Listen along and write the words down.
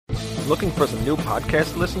Looking for some new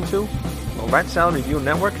podcasts to listen to? Well, Rat Salad Review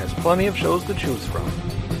Network has plenty of shows to choose from.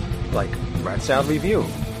 Like Rat Salad Review,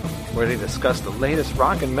 where they discuss the latest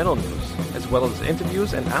rock and metal news, as well as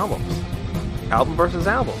interviews and albums. Album vs.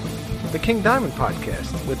 Album, the King Diamond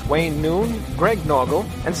Podcast, with Wayne Noon, Greg Noggle,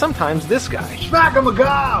 and sometimes this guy. Smack 'em a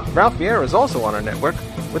gob! Ralph Vieira is also on our network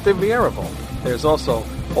with the Vieira Vault. There's also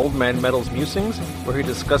Old Man Metal's Musings, where he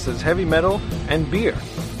discusses heavy metal and beer.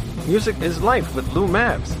 Music is Life with Lou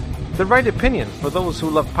Mavs. The Right Opinion for those who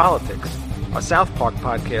love politics. A South Park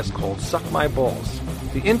podcast called Suck My Balls.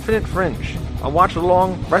 The Infinite Fringe, a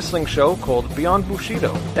watch-along wrestling show called Beyond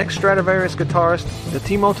Bushido. Ex-Stradivarius guitarist, the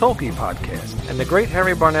Timo Tolkki podcast. And the Great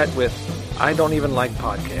Harry Barnett with I Don't Even Like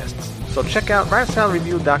Podcasts. So check out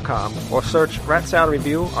ratsaladreview.com or search Rat Salad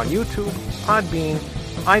Review on YouTube, Podbean,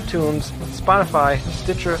 iTunes, Spotify,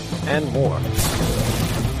 Stitcher, and more.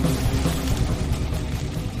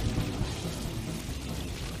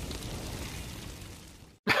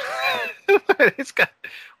 It's got.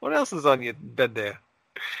 What else is on your bed there?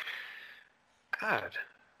 God.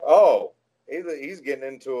 Oh, he's getting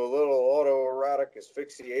into a little autoerotic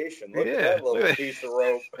asphyxiation. Look at that little piece of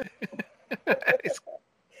rope.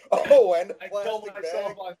 Oh, and I told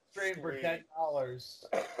myself on stream for $10.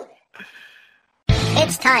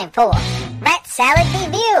 It's time for Rat Salad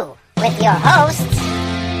Review with your hosts,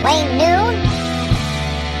 Wayne Noon,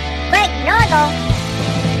 Greg Norgal,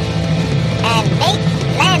 and Nate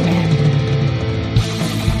Lander.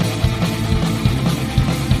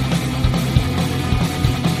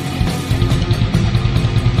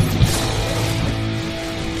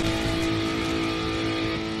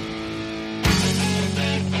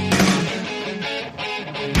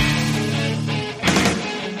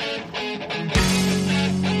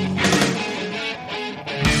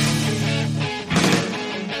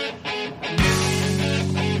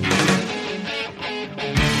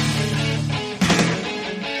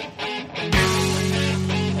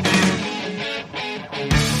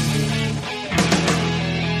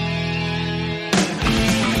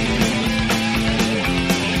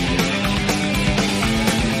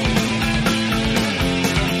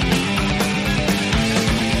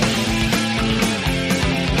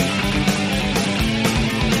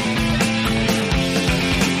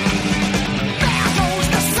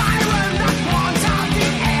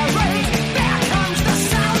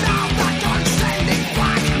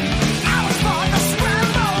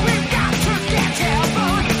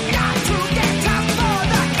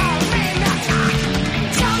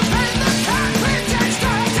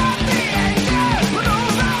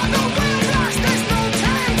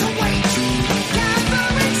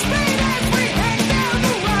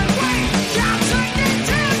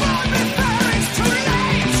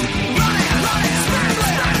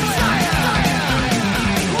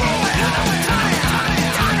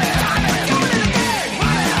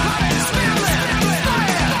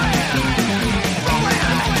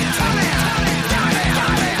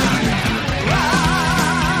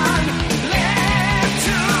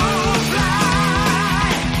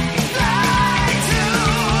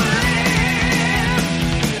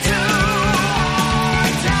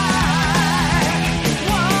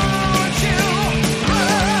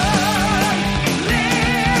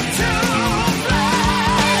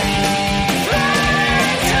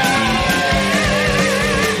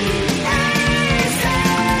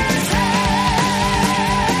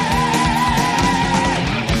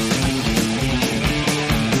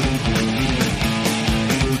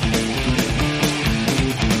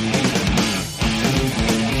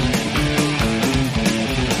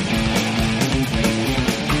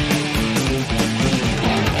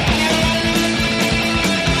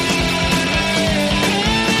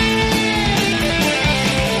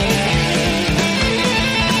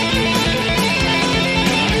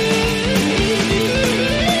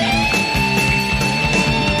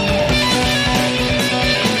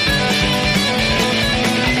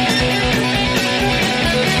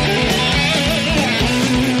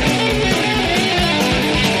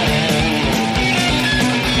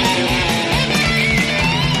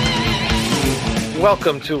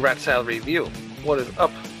 Welcome to Rat Salad Review. What is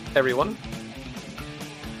up, everyone?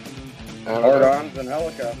 Hard-ons and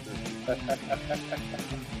helicopters.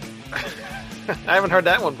 I haven't heard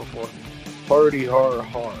that one before. Party hard,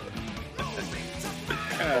 hard.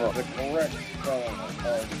 The correct spelling of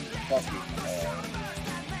hard fucking hard.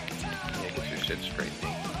 Yeah, get your shit straight,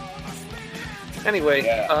 Nate. Anyway,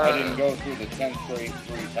 yeah, I didn't go through the 10th grade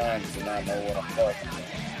 3 times to not know what I'm talking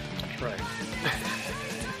about. Right.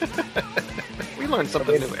 We learn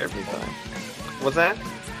something new every time. What's that?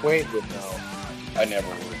 Wayne would know. I never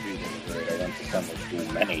repeated the grade. I went to summer school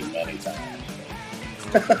many, many times.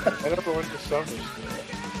 I never went to summer school.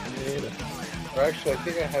 Or actually, I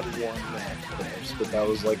think I had one course, but that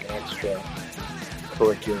was like an extra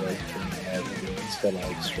curricular thing I had to do instead of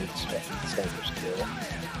like strict stuff in summer school.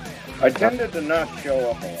 I tended to not show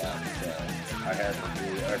up a lot, so I had to do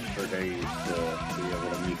extra days to be able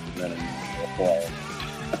to meet the minimum requirements.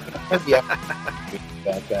 Yeah,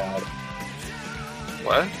 that bad.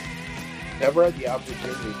 What? Never had the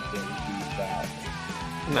opportunity to do that.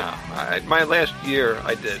 No, my last year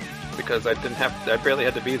I did because I didn't have. I barely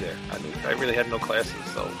had to be there. I really had no classes,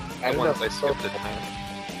 so I once I skipped it.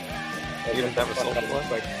 You didn't have a social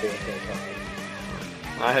life?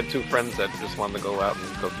 I had two friends that just wanted to go out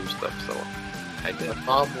and go do stuff, so I did. My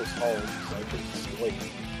mom was home, so I couldn't sleep.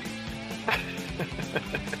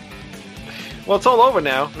 Well, it's all over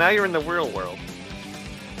now. Now you're in the real world.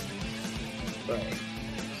 Right.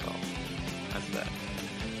 So, that's that.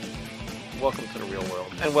 Welcome to the real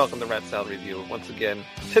world. And welcome to Rat Salad Review. Once again,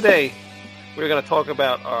 today, we're going to talk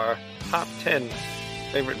about our top 10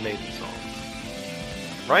 favorite Maiden songs.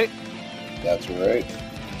 Right? That's right.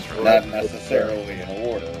 That's right. Not necessarily in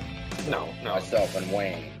order. No. Myself and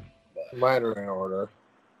Wayne. But... Mine are in order.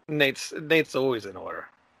 Nate's always in order.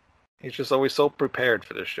 He's just always so prepared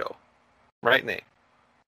for this show. Right, Nate?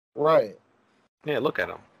 Right. Yeah, look at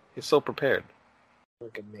him. He's so prepared.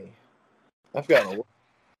 Look at me. I've got a list.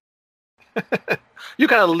 You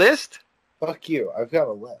got a list? Fuck you. I've got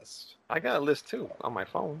a list. I got a list, too, on my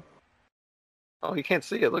phone. Oh, you can't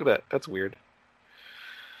see it. Look at that. That's weird.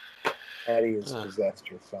 Eddie is possessed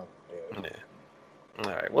your phone, dude. Yeah.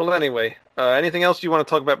 All right. Well, anyway, anything else you want to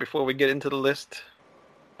talk about before we get into the list?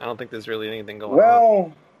 I don't think there's really anything going on.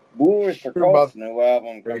 Well, Bluish for Cult's new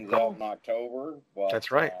album comes out in October. But,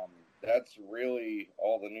 that's right. That's really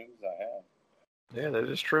all the news I have. Yeah, that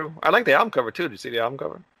is true. I like the album cover, too. Did you see the album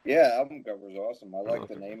cover? Yeah, album cover's awesome. I like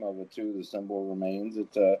the name of it, too. The Symbol Remains. It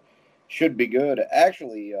should be good.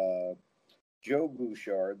 Actually, Joe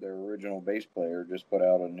Bouchard, their original bass player, just put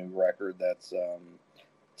out a new record that's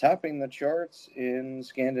topping the charts in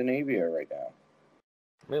Scandinavia right now.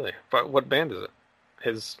 Really? But what band is it?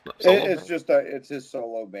 His solo It's band? just it's his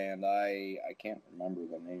solo band. I can't remember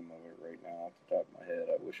the name of it right now off the top of my head.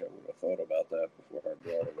 I wish I would have thought about that before I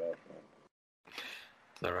brought it up.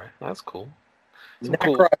 All right, that's cool.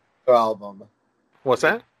 Necrot album. What's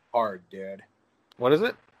that? Hard, dude. What is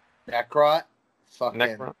it? Necrot. Fucking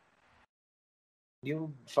Necrot.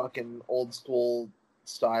 New fucking old school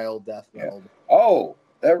style death metal. Yeah. Oh,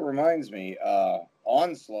 that reminds me.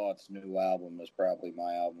 Onslaught's new album is probably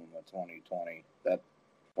my album of 2020. That's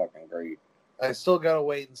fucking great. I still gotta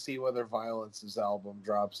wait and see whether Violence's album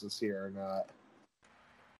drops this year or not.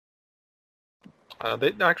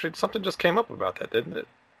 They actually something just came up about that, didn't it?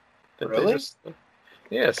 Really?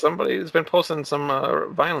 Yeah, somebody's been posting some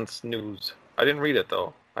Violence news. I didn't read it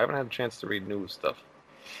though. I haven't had a chance to read news stuff.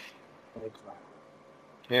 Okay.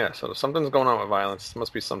 Yeah, so something's going on with Violence.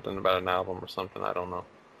 Must be something about an album or something. I don't know.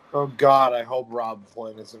 Oh God, I hope Rob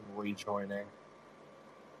Flynn isn't rejoining.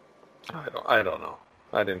 I don't know.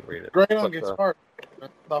 I didn't read it. Great on guitar,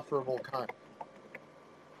 insufferable cunt.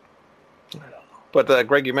 I don't know. But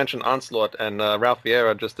Greg, you mentioned Onslaught, and Ralph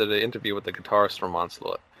Vieira just did an interview with the guitarist from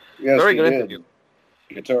Onslaught. Yes, very good interview.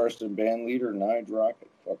 Guitarist and band leader, Nige Rocket.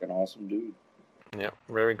 Fucking awesome dude. Yeah,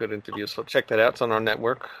 very good interview. So check that out. It's on our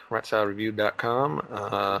network,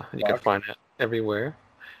 ratsaladreview.com. You can find it everywhere.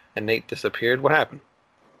 And Nate disappeared. What happened?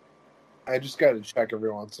 I just got to check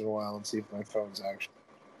every once in a while and see if my phone's actually...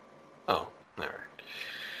 Oh, all right.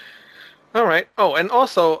 All right. Oh, and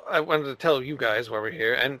also, I wanted to tell you guys while we're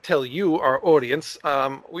here, and tell you, our audience,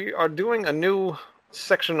 we are doing a new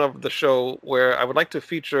section of the show where I would like to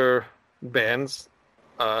feature bands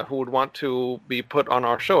who would want to be put on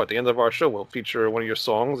our show. At the end of our show, we'll feature one of your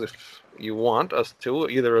songs if you want us to,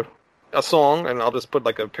 either a song, and I'll just put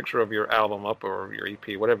like a picture of your album up or your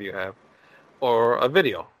EP, whatever you have, or a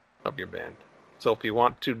video of your band. So if you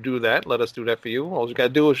want to do that, let us do that for you. All you got to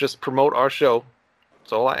do is just promote our show.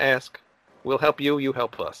 That's all I ask. We'll help you, you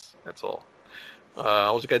help us. That's all.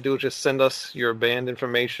 All you got to do is just send us your band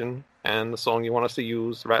information and the song you want us to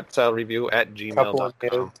use,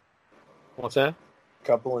 ratsaladreview@gmail.com. What's that?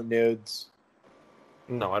 Couple of nudes.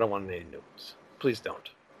 No, I don't want any nudes. Please don't.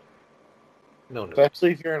 No nudes.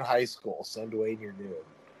 Especially if you're in high school, send Wayne your nude.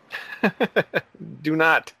 Do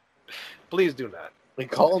not. Please do not. We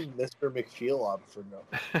call him Mr. McFeelop for no.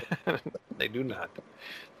 They do not.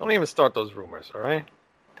 Don't even start those rumors, all right?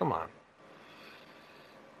 Come on.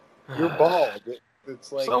 You're bald.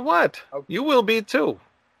 It's like... So what? You will be too.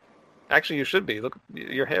 Actually, you should be. Look,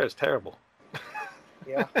 your hair is terrible.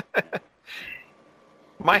 Yeah.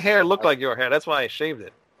 My hair looked like your hair. That's why I shaved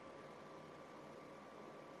it.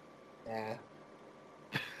 Nah.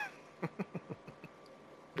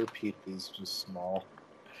 Your peepee's just small.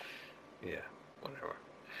 Yeah, whatever.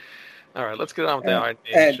 All right, let's get on with the Iron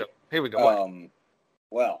Maiden And show. Here we go.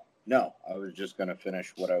 Well, no, I was just going to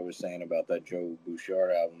finish what I was saying about that Joe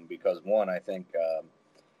Bouchard album because, one, I think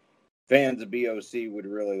fans of BOC would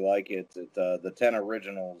really like it. The 10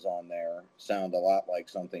 originals on there sound a lot like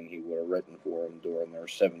something he would have written for them during their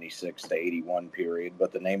 76 to 81 period,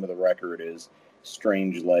 but the name of the record is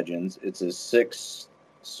Strange Legends. It's his sixth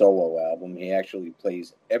solo album. He actually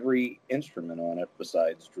plays every instrument on it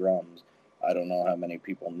besides drums. I don't know how many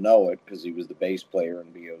people know it because he was the bass player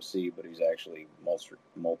in BOC, but he's actually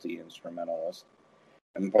multi-instrumentalist.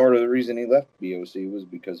 And part of the reason he left BOC was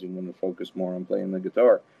because he wanted to focus more on playing the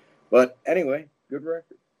guitar. But anyway, good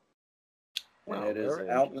record. And it is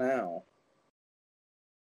out now.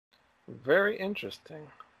 Very interesting.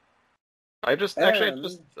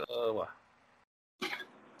 What?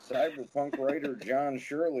 Cyberpunk writer John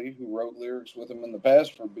Shirley, who wrote lyrics with him in the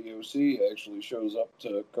past for BOC, actually shows up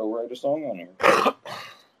to co-write a song on here.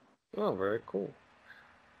 Oh, very cool.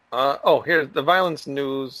 Here's the violence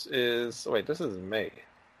news is... Wait, this is May.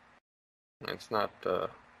 It's not... I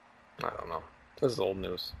don't know. This is old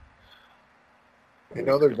news. I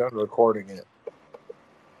know they're done recording it.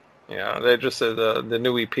 Yeah, they just said the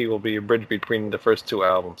new EP will be a bridge between the first two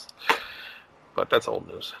albums. But that's old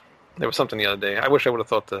news. There was something the other day. I wish I would have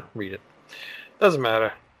thought to read it. Doesn't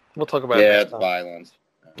matter. We'll talk about it next it's time. violence.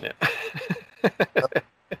 Yeah.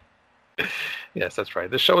 Yes, that's right.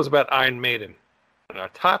 This show is about Iron Maiden. And our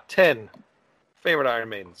top 10 favorite Iron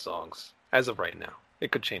Maiden songs as of right now.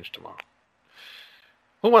 It could change tomorrow.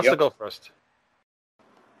 Who wants to go first?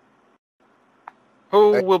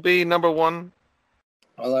 Who will be number one?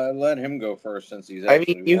 I'll let him go first since he's I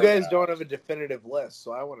mean, you guys don't have a definitive list,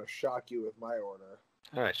 so I want to shock you with my order.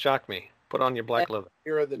 All right, shock me. Put on your black leather.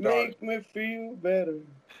 Fear of the Dark. Make me feel better.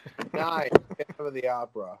 9, Phantom of the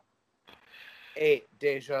Opera. 8,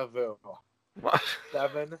 Deja Vu. What?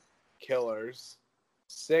 7, Killers.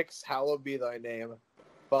 6, Hallowed Be Thy Name.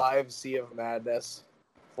 5, Sea of Madness.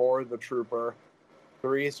 4, The Trooper.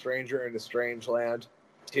 3, Stranger in a Strange Land.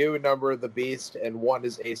 2, Number of the Beast. And 1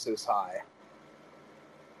 is Aces High.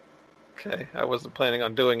 Okay, I wasn't planning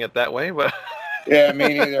on doing it that way, but... Yeah,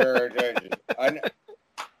 me neither.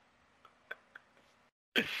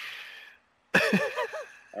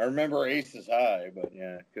 I remember Aces High, but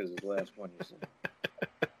yeah, because it's the last one you said.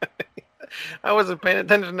 I wasn't paying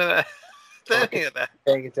attention to any of that.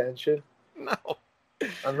 Paying attention? No.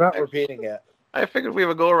 I'm not repeating it. I figured we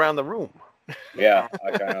would go around the room. Yeah,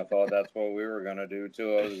 I kind of thought that's what we were going to do,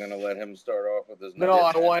 too. I was going to let him start off with his No,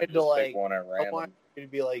 I wanted to, pick one at random. I wanted you to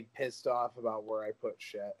be, pissed off about where I put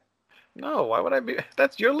shit. No, why would I be?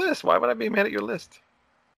 That's your list. Why would I be mad at your list?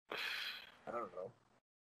 I don't know.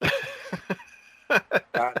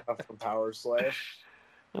 Not enough from Power Slave.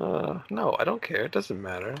 No, I don't care. It doesn't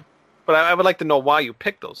matter. But I would like to know why you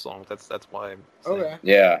picked those songs. That's why I'm saying. Okay.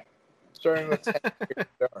 Yeah. Starting with Fear of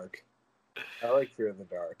the Dark. I like Fear of the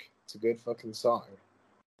Dark. It's a good fucking song.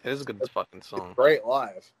 It is a good fucking song. It's great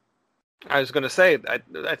live. I was going to say,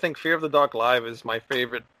 I think Fear of the Dark live is my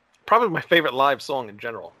favorite, probably my favorite live song in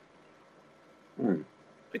general.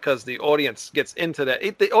 Because the audience gets into that.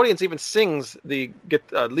 The audience even sings the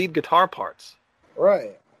lead guitar parts.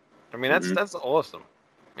 Right. I mean, that's awesome.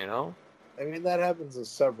 You know? I mean, that happens in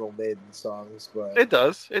several Maiden songs, but... It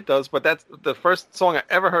does. But that's the first song I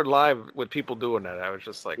ever heard live with people doing that. I was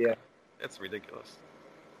just like, yeah, it's ridiculous.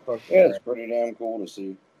 Yeah, it's pretty damn cool to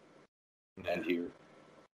see and hear.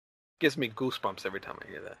 Gives me goosebumps every time I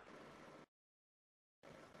hear that.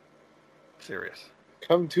 Serious.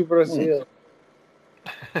 Come to Brazil.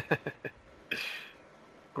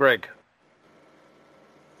 Greg,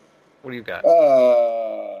 what do you got?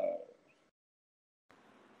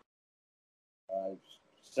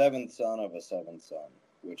 Seventh Son of a Seventh Son,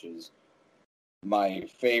 which is my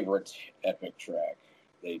favorite epic track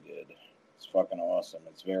they did. It's fucking awesome.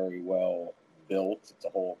 It's very well built. It's a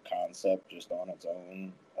whole concept just on its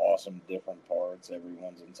own. Awesome different parts.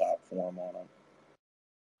 Everyone's in top form on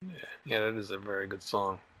it. Yeah, that is a very good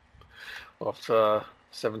song. Off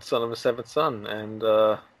Seventh Son of a Seventh Son. And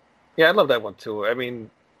yeah, I love that one too. I mean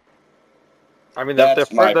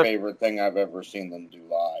that's my favorite thing I've ever seen them do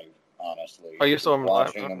live, honestly. Oh, you saw them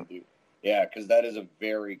live? Them do. Yeah, because that is a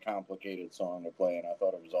very complicated song to play, and I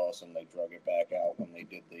thought it was awesome they drug it back out when they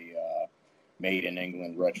did the Made in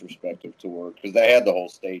England retrospective tour, because they had the whole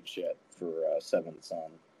stage set for Seventh Son.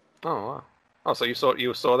 Oh, wow. Oh, so you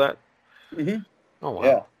saw that? Mm-hmm. Oh, wow.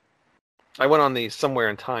 Yeah. I went on the Somewhere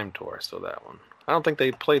in Time tour, so that one. I don't think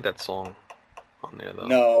they played that song on there, though.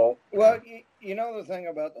 No. Well, you know the thing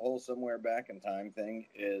about the whole Somewhere Back in Time thing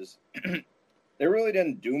is they really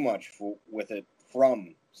didn't do much with it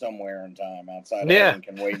from Somewhere in Time outside of Heaven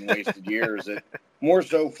Can Wait and Wasted Years. It more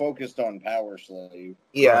so focused on Power Slave.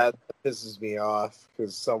 Yeah, right. That pisses me off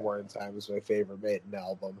because Somewhere in Time is my favorite Maiden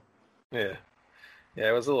album. Yeah. Yeah,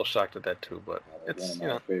 I was a little shocked at that too, but it's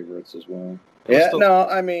one of my favorites as well.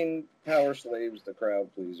 I mean, Power Slave's the crowd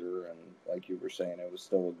pleaser, and like you were saying, it was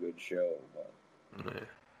still a good show. But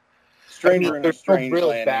Stranger in a Strange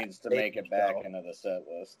Land needs to make it back into the set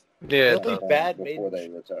list. Yeah, really bad before they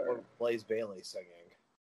retire. Blaze Bayley singing.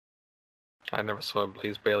 I never saw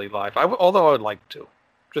Blaze Bayley live. Although I would like to,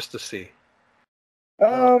 just to see.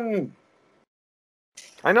 I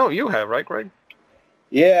know you have, right, Greg?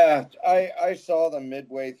 Yeah, I saw them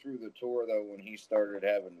midway through the tour, though, when he started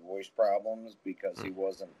having voice problems because he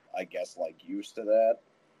wasn't, I guess, used to that.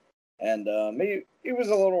 And he was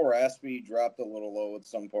a little raspy, dropped a little low at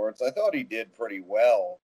some parts. I thought he did pretty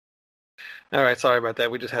well. All right, sorry about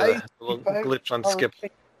that. We just had a little glitch on Skip.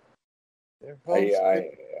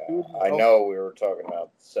 I know we were talking about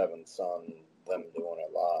Seventh Son, them doing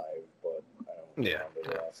it live, but I don't remember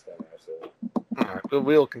the last thing I said. All right,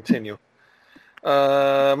 we'll continue.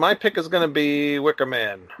 My pick is going to be Wicker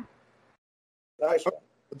Man. Nice one.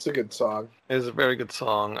 It's a good song. It's a very good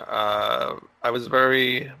song. I was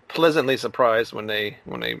very pleasantly surprised when they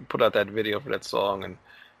put out that video for that song, and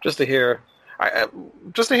just to hear how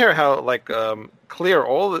clear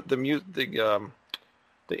all the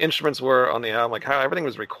instruments were on the album, like how everything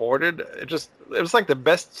was recorded. It was like the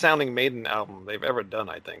best sounding Maiden album they've ever done.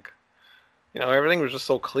 I think, everything was just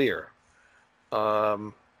so clear.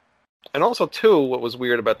 And also, too, what was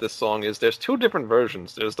weird about this song is there's two different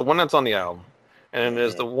versions. There's the one that's on the album, and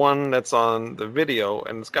there's the one that's on the video,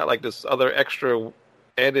 and it's got this other extra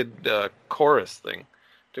added chorus thing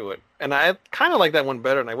to it. And I kind of like that one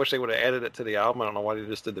better, and I wish they would have added it to the album. I don't know why they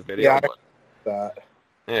just did the video.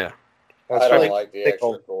 Yeah, I don't like the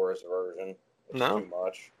extra chorus version. It's too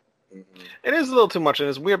much. Mm-hmm. It is a little too much, and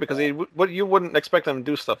it's weird because you wouldn't expect them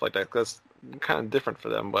to do stuff like that. That's kind of different for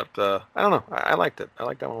them, but I don't know. I liked it. I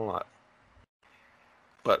liked that one a lot.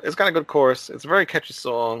 But it's got a good chorus. It's a very catchy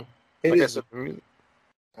song. I agree.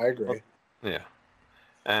 Yeah.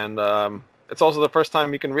 And it's also the first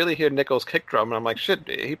time you can really hear Nico's kick drum, and I'm like, shit,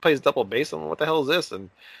 he plays double bass, and what the hell is this?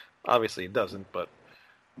 And obviously he doesn't, but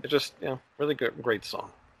it's just, really good, great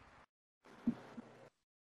song.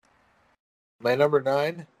 My number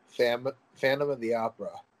 9, Phantom of the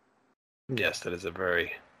Opera. Yes, that is a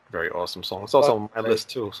very, very awesome song. It's also on my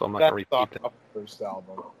list, too, so I'm not going to repeat that. Off the first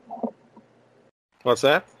album. What's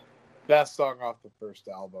that? Best song off the first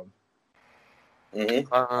album.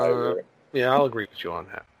 Mm-hmm. Yeah, I'll agree with you on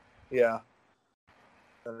that. Yeah.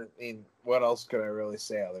 I mean, what else could I really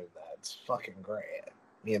say other than that? It's fucking great. I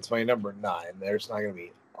mean, it's my number 9. There's not going to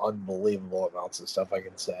be unbelievable amounts of stuff I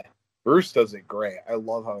can say. Bruce does it great. I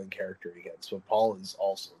love how in character he gets, but Paul is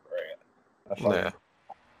also great.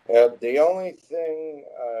 Yeah, the only thing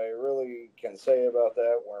I really can say about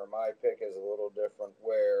that, where my pick is a little different,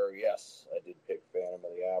 where, yes, I did pick Phantom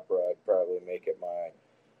of the Opera. I'd probably make it my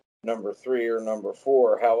number 3 or number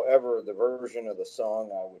 4. However, the version of the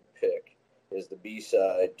song I would pick is the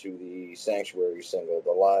B-side to the Sanctuary single,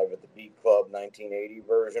 the Live at the Beat Club 1980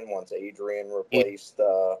 version, once Adrian replaced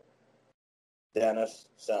Dennis.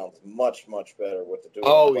 Sounds much, much better with the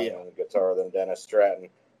dual playing on the guitar than Dennis Stratton.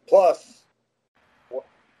 Plus,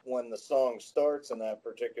 when the song starts in that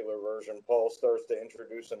particular version, Paul starts to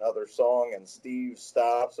introduce another song, and Steve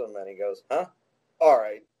stops him, and he goes, huh? All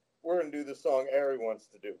right, we're going to do the song Ari wants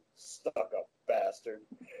to do. Stuck-up bastard.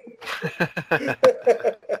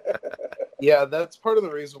 Yeah, that's part of the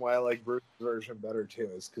reason why I like Bruce's version better, too,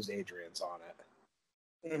 is because Adrian's on it.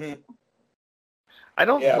 Mm-hmm. I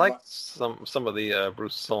don't like some of the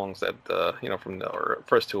Bruce songs that, from the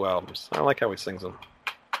first 2 albums. I don't like how he sings them.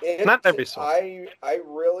 Not every song. I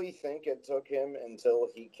really think it took him until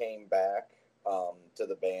he came back to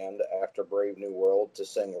the band after Brave New World to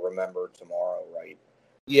sing Remember Tomorrow, right?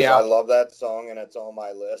 Yeah. I love that song and it's on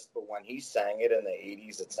my list, but when he sang it in the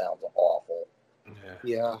 80s, it sounds awful.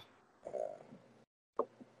 Yeah.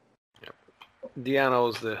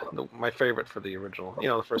 Diano's my favorite for the original,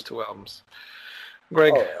 the first 2 albums.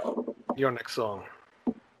 Greg, your next song.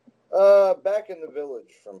 Back in the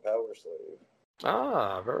Village from Power Slave.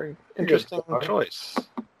 Ah, very interesting choice.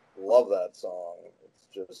 Love that song. It's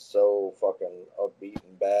just so fucking upbeat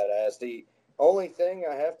and badass. The only thing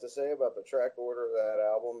I have to say about the track order of that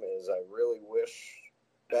album is I really wish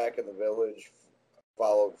Back in the Village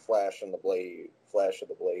followed Flash of the Blade.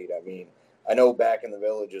 I mean, I know Back in the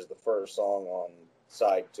Village is the first song on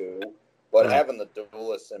side 2, But having the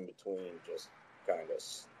duelists in between just kind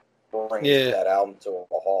of brings that album to a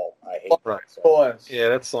halt. I hate that song. Yeah,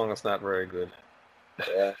 that song is not very good.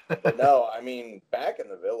 Yeah, but no, I mean, Back in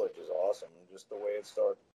the Village is awesome. Just the way it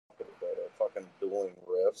starts with the fucking dueling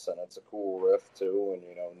riffs, and it's a cool riff too.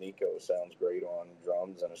 And Nico sounds great on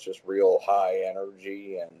drums, and it's just real high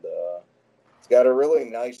energy, and it's got a really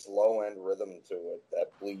nice low end rhythm to it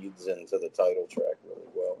that bleeds into the title track really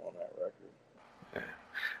well on that record. Yeah.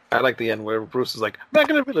 I like the end where Bruce is like, "Back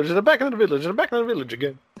in the village, and back in the village, and back in the village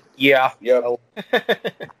again." Yeah. Yep.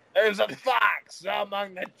 There's a fox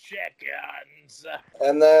among the chickens.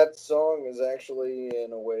 And that song is actually,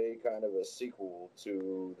 in a way, kind of a sequel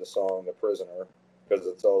to the song "The Prisoner," because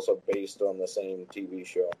it's also based on the same TV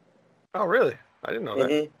show. Oh, really? I didn't know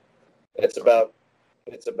that. It's about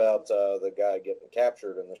the guy getting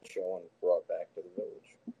captured in the show and brought back to the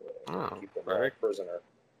village. Keep him a prisoner.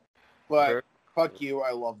 But fuck you,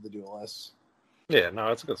 I love the Duelists. Yeah,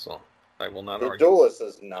 no, it's a good song. I will not argue. The Duelist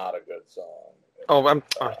is not a good song. Oh, I'm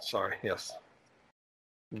sorry. Yes.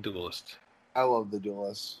 Duelist. I love the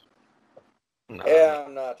Duelists. No. Yeah,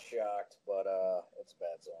 I'm not shocked, but it's a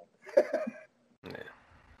bad song.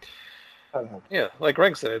 Yeah. Yeah, like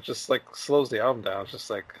Greg said, it just like slows the album down. It's just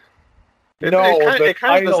like the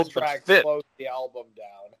title track slows the album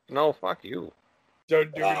down. No, fuck you.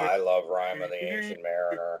 I love Rhyme of the Ancient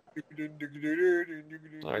Mariner.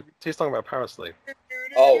 All right, he's talking about Power Slave.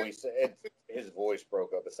 Oh, his voice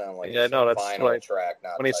broke up. It sounded like that's final right. Track.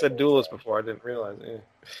 Not when he said Duelist track. before, I didn't realize. Yeah.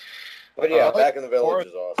 But yeah, Back in the Village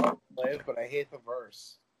is awesome. But I hate the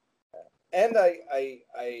verse. And I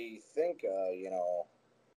think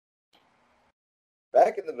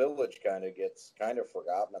Back in the Village gets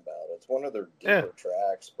forgotten about. It's one of their deeper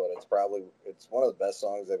tracks, but it's one of the best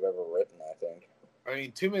songs they've ever written, I think. I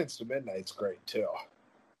mean, 2 Minutes to Midnight's great too.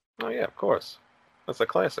 Oh yeah, of course, that's a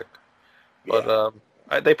classic. But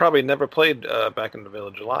they probably never played Back in the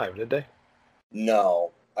Village live, did they?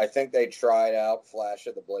 No, I think they tried out Flash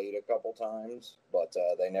of the Blade a couple times, but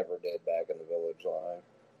they never did Back in the Village live.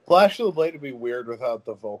 Flash of the Blade would be weird without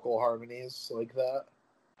the vocal harmonies like that.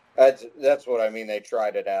 That's what I mean. They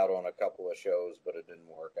tried it out on a couple of shows, but it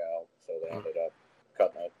didn't work out, so they ended up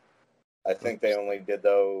cutting it. I think they only did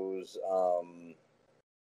those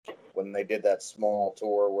when they did that small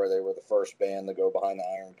tour where they were the first band to go behind the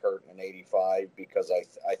Iron Curtain in '85, because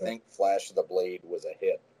I think Flash of the Blade was a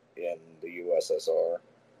hit in the USSR.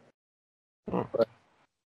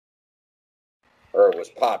 Or it was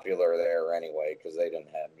popular there anyway, because they didn't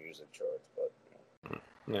have music charts. But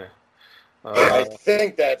yeah. I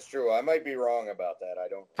think that's true. I might be wrong about that. I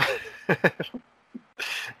don't.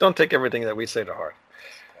 Don't take everything that we say to heart.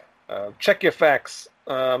 Check your facts.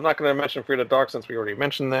 I'm not going to mention Fear the Dark since we already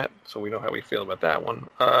mentioned that, so we know how we feel about that one.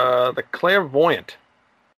 The Clairvoyant.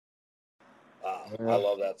 I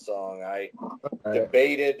love that song. I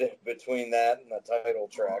debated between that and the title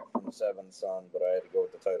track from Seventh Son, but I had to go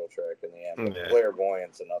with the title track in the end. But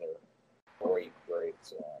Clairvoyant's another great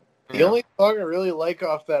song. The only song I really like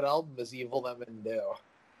off that album is Evil Them and Do.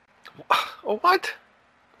 Oh, what?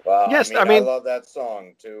 Well, yes, I mean I love that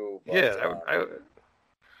song too. But,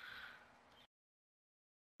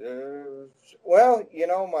 well,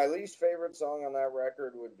 my least favorite song on that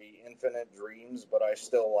record would be Infinite Dreams, but I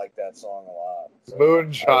still like that song a lot. So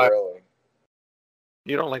Moonchild.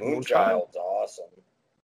 You don't like Moonchild? Moonchild's awesome.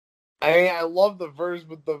 I mean, I love the verse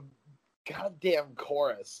with the goddamn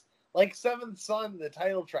chorus. Like Seventh Son, the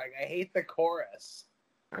title track, I hate the chorus.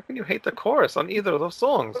 How can you hate the chorus on either of those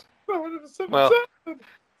songs? Well,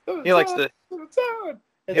 he likes the...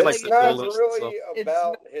 It's not really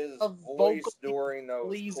about his voice during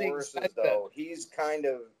those choruses, though. He's kind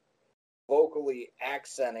of vocally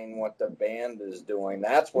accenting what the band is doing.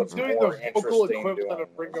 That's what's more interesting. He's doing the vocal equivalent of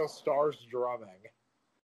Ringo Starr's drumming.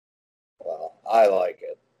 Well, I like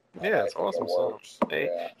it. Yeah, it's awesome song.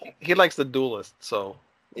 He likes the Duelist, so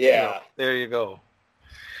there you go.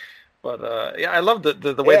 But I love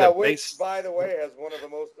the way that bass. By the way, has one of the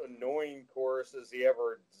most annoying choruses he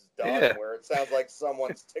ever done, where it sounds like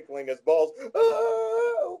someone's tickling his balls.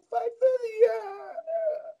 Oh, fight for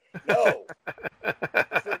the no.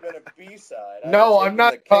 This would have been a B-side. No, I'm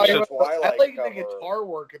not talking about. I like the guitar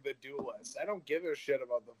work of the Duelist. I don't give a shit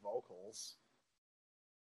about the vocals.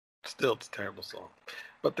 Still, it's a terrible song.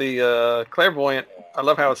 But the Clairvoyant, I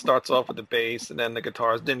love how it starts off with the bass and then the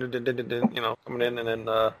guitars, coming in, and then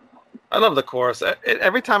I love the chorus.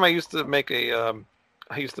 Every time I used to make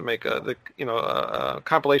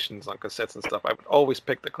compilations on cassettes and stuff, I would always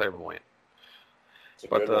pick the Clairvoyant.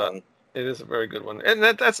 But it is a very good one, and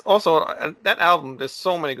that's also that album. There's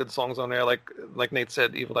so many good songs on there. Like Nate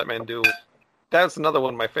said, Evil That Man Do. that's another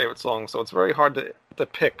one of my favorite songs. So it's very hard to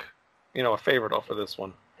pick, a favorite off of this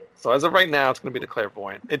one. So as of right now, it's going to be the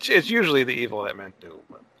Clairvoyant. It's usually the Evil that Men Do.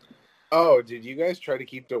 But... Oh, did you guys try to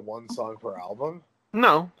keep to one song per album?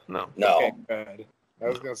 No. Okay, good. I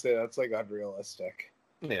was gonna say that's like unrealistic.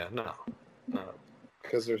 Yeah, no.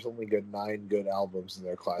 Because there's only 9 good albums in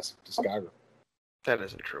their classic discography. That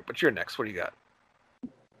isn't true. But you're next. What do you got?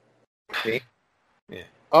 Me? Yeah.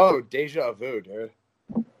 Oh, Deja Vu, dude.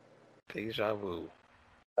 Deja Vu.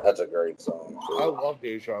 That's a great song. I love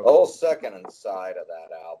Deja Vu. The whole second and side of that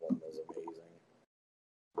album is amazing.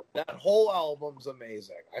 That whole album's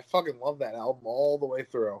amazing. I fucking love that album all the way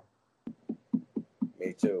through.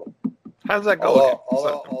 Me too. How does that go?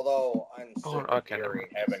 Although I'm sick of okay, hearing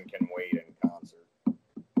Heaven Can Wait in concert.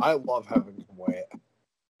 I love Heaven Can Wait.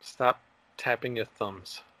 Stop tapping your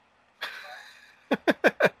thumbs.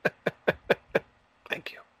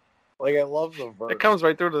 Thank you. Like, I love the verse. It comes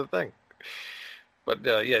right through to the thing. But,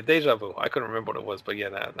 yeah, Deja Vu. I couldn't remember what it was, but yeah,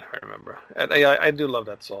 now I remember. I do love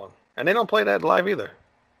that song. And they don't play that live either.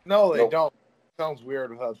 No, they don't. Sounds weird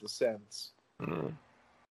without the synths. Mm.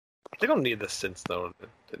 They don't need the synths, though,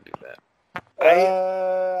 to do that.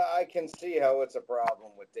 I can see how it's a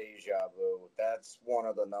problem with Deja Vu. That's one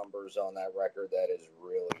of the numbers on that record that is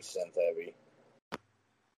really synth heavy.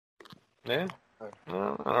 Yeah.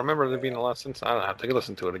 I remember there being a lot of synths. I don't have to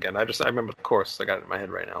listen to it again. I remember the chorus. I got it in my head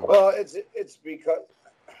right now. Well, it's because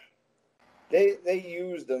they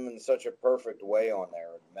use them in such a perfect way on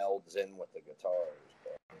there. It melds in with the guitars.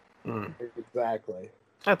 Exactly.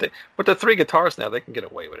 I think with the 3 guitars now, they can get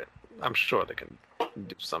away with it. I'm sure they can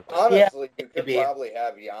do something. Honestly, you could probably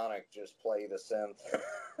have Yannick just play the synth.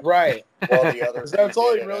 Right. While the other that's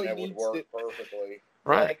all he it, really and it needs would work to... perfectly.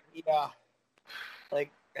 Right.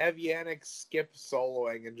 Like, have Yannick skip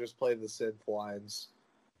soloing and just play the synth lines.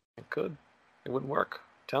 It could. It wouldn't work.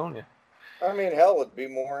 I'm telling you. I mean, hell, it'd be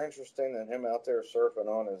more interesting than him out there surfing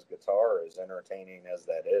on his guitar, as entertaining as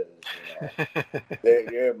that is.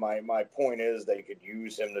 My point is they could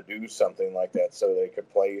use him to do something like that so they could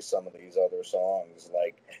play some of these other songs.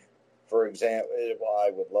 Like, for example, I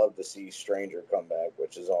would love to see Stranger come back,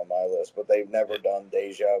 which is on my list, but they've never done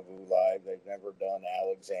Deja Vu live. They've never done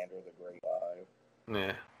Alexander the Great live.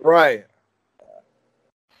 Yeah. Right.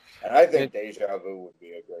 And I think Deja Vu would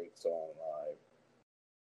be a great song live.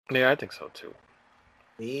 Yeah, I think so too.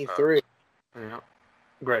 Me 3. Yeah.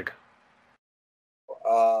 Greg.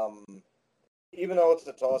 Even though it's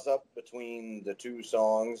a toss-up between the 2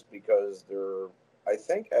 songs, because they're, I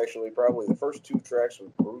think, actually probably the first 2 tracks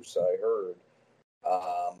with Bruce I heard.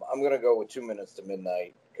 I'm going to go with 2 Minutes to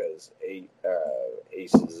Midnight, because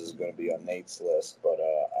Aces is going to be on Nate's list. But,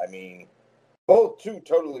 I mean, both 2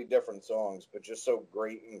 totally different songs, but just so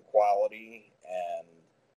great in quality and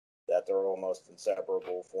that they're almost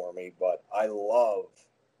inseparable for me. But I love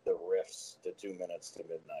the riffs to 2 Minutes to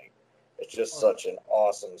Midnight. It's just such an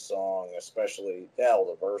awesome song, especially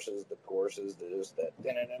the verses, the choruses, just that.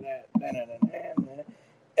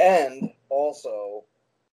 And also,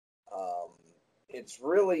 it's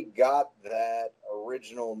really got that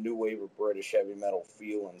original new wave of British heavy metal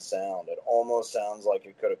feel and sound. It almost sounds like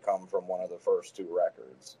it could have come from one of the first 2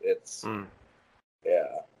 records. It's,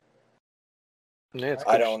 yeah.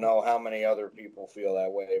 I don't know how many other people feel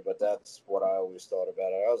that way, but that's what I always thought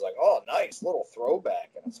about it. I was like, oh, nice little throwback,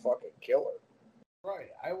 and it's fucking killer. Right,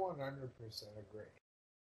 I 100% agree.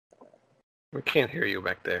 We can't hear you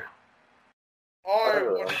back there.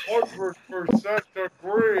 I 100%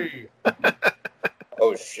 agree.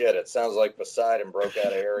 Oh shit, it sounds like Poseidon broke out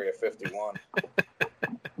of Area 51.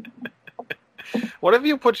 What if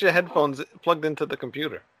you put your headphones plugged into the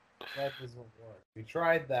computer? That doesn't work. We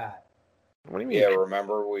tried that. What do you mean? Yeah,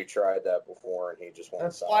 remember we tried that before, and he just went.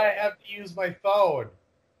 That's why I have to use my phone.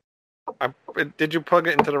 Did you plug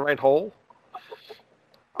it into the right hole?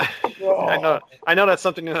 Oh. I know that's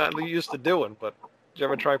something you're not used to doing, but did you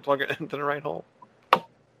ever try plugging it into the right hole?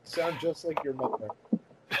 Sound just like your mother.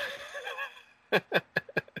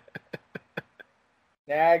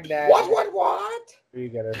 Nag. What? You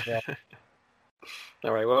get it.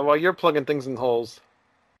 All right. Well, while you're plugging things in holes,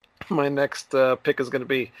 my next pick is going to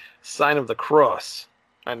be Sign of the Cross.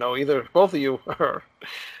 I know both of you are.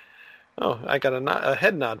 Oh, I got a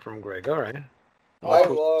head nod from Greg. All right. I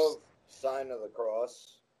love Sign of the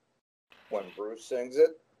Cross when Bruce sings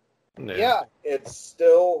it. Yeah. It's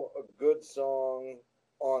still a good song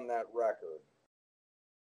on that record.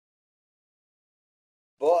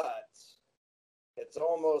 But it's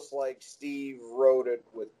almost like Steve wrote it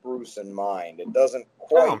with Bruce in mind. It doesn't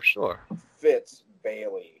quite fit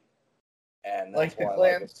Bailey. And that's like the why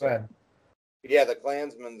Klansman. Yeah, the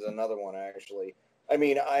Klansman's another one, actually. I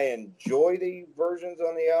mean, I enjoy the versions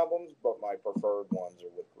on the albums, but my preferred ones are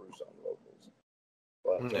with Bruce on vocals.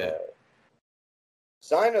 But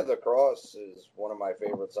Sign of the Cross is one of my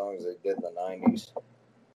favorite songs they did in the 90s.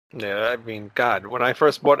 Yeah, I mean, God, when I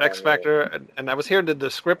first bought X Factor, and I was hearing the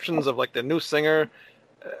descriptions of like the new singer,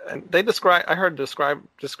 and I heard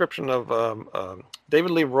description of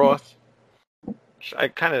David Lee Roth. I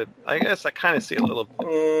guess I kind of see a little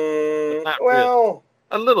bit, not really.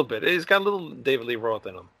 A little bit. He's got a little David Lee Roth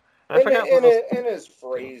in him. In his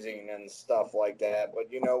phrasing and stuff like that, but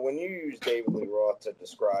when you use David Lee Roth to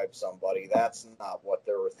describe somebody, that's not what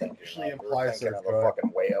they were thinking. They were thinking of the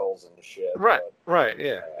fucking whales and shit. Right,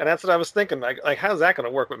 yeah. And that's what I was thinking. Like how's that going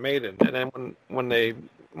to work with Maiden? And then when I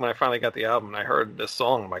finally got the album, and I heard this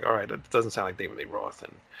song. I'm like, all right, it doesn't sound like David Lee Roth,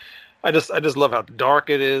 and I just love how dark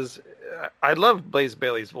it is. I love Blaze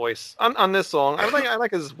Bayley's voice on this song. I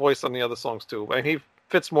like his voice on the other songs too. I mean, he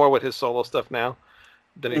fits more with his solo stuff now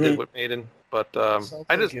than he did with Maiden. But I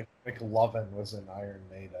just if McLovin was in Iron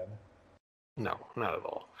Maiden. No, not at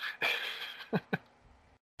all.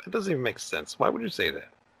 That doesn't even make sense. Why would you say that?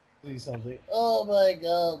 Something. Oh my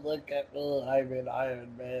God! Look at me! I'm in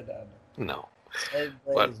Iron Maiden. No,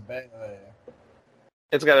 but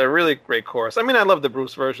it's got a really great chorus. I mean, I love the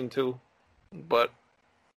Bruce version too, but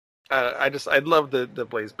I love the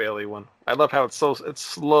Blaze Bayley one. I love how it's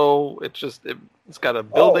slow. It's got a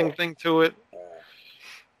building thing to it.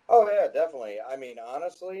 Oh yeah, definitely. I mean,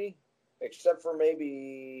 honestly, except for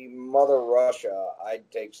maybe Mother Russia, I'd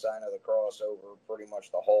take Sign of the Cross over pretty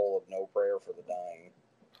much the whole of No Prayer for the Dying.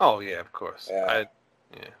 Oh yeah, of course. Yeah.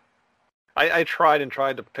 I tried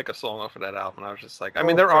to pick a song off of that album. I was just like, I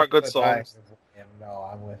mean, there are good songs. No,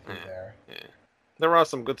 I'm with you there. Yeah. There are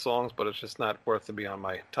some good songs, but it's just not worth to be on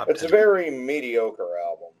my top 10. It's a very mediocre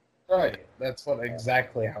album. Right. That's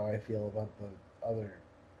exactly how I feel about the other,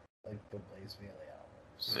 like the Blaze Bayley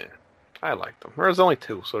albums. Yeah. I like them. There's only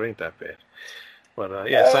 2, so it ain't that bad. But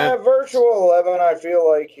Virtual 11, I feel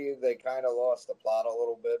like they kind of lost the plot a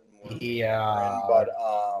little bit. But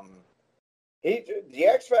the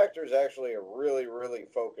X Factor is actually a really, really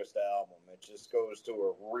focused album. It just goes to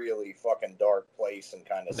a really fucking dark place and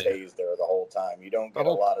kind of stays there the whole time. You don't get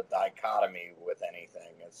a lot of dichotomy with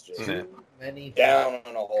anything. It's just many down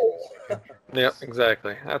in a hole. Yeah,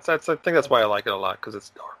 exactly. I think that's why I like it a lot, because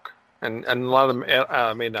it's dark. And a lot of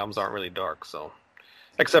the Maiden albums aren't really dark, so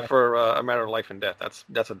except for A Matter of Life and Death.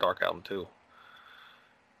 That's a dark album too.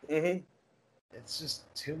 Mm-hmm. It's just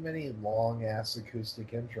too many long ass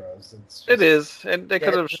acoustic intros. It is, and they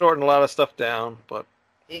could have shortened a lot of stuff down, but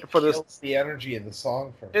it kills the energy of the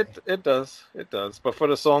song for me. It does. But for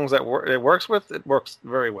the songs that it works with, it works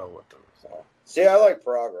very well with them. So. See, I like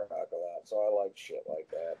prog rock a lot, so I like shit like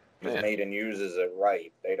that. Because Maiden uses it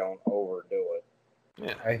right; they don't overdo it.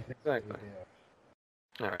 Yeah, I think exactly.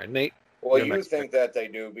 All right, Nate. Well, you think that they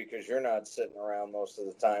do because you're not sitting around most of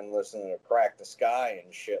the time listening to Crack the Sky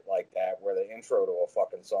and shit like that, where the intro to a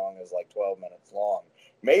fucking song is like 12 minutes long.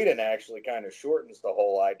 Maiden actually kind of shortens the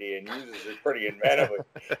whole idea and uses it pretty inventively.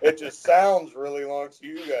 It just sounds really long to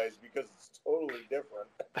you guys because it's totally different.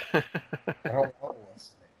 I don't want to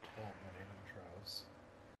listen to 12-minute intros.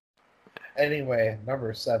 Anyway,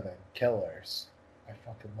 number 7, Killers. I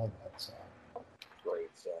fucking love that song.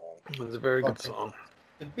 Great song. It's a very good song.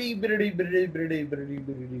 Can you do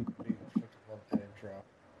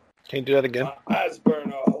that again? My eyes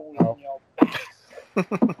burn a hole in your face.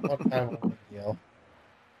 One time on the deal.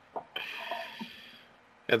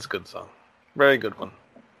 It's a good song. Very good one.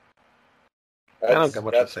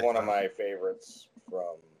 That's one of my favorites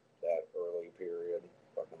from that early period.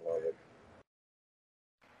 Fucking love it.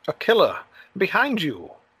 A killer behind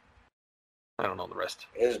you. I don't know the rest.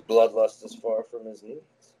 His bloodlust is far from his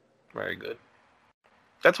needs. Very good.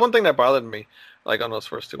 That's one thing that bothered me. Like on those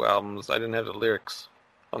first 2 albums, I didn't have the lyrics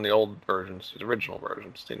on the old versions. The original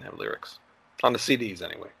versions didn't have lyrics. On the CDs,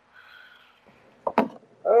 anyway. I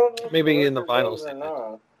don't know. Maybe in the vinyls.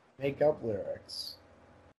 Make up lyrics.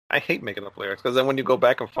 I hate making up lyrics, because then when you go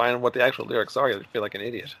back and find what the actual lyrics are, you feel like an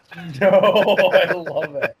idiot. No, I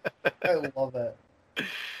love it. I love it.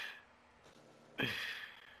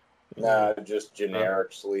 Nah, just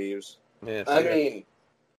generic sleeves. Yeah, I mean,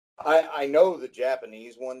 I know the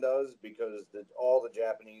Japanese one does, because all the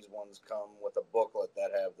Japanese ones come with a booklet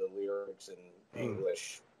that have the lyrics in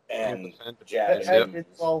English and Japanese. And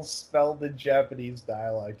it's all spelled in Japanese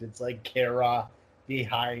dialect. It's like Kara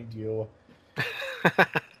behind you.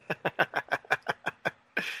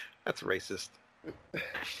 That's racist.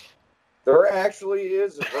 There actually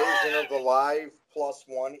is a version of the Live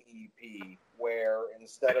 +1 EP where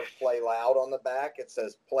instead of play loud on the back, it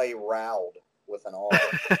says play roud with an R.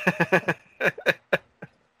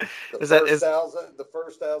 The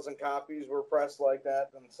first thousand copies were pressed like that,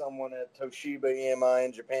 and someone at Toshiba EMI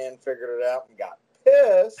in Japan figured it out and got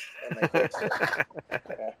pissed, and they fixed it.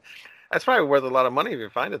 Yeah. That's probably worth a lot of money if you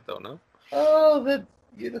find it, though, no? Oh, that's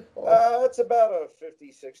beautiful. It's about a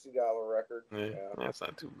 $50-$60 record. Yeah, Yeah. that's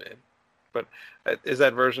not too bad. But is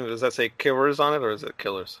that version? Does that say Killers on it, or is it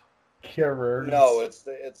Killers? Killers. No, it's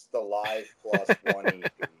the Live Plus 1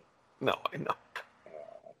 EP. No, I know.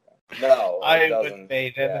 No, it Island doesn't.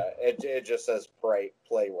 Maiden. Yeah, it just says play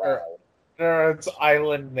loud. No, it's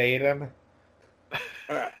Island Maiden.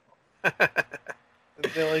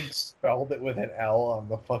 They like spelled it with an L on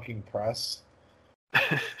the fucking press.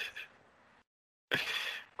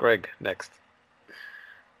 Greg, next.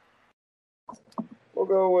 We'll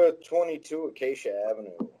go with 22 Acacia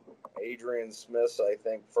Avenue. Adrian Smith's, I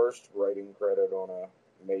think, first writing credit on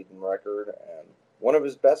a Maiden record, and one of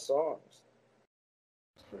his best songs.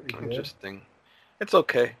 Interesting. It's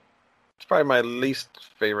okay. It's probably my least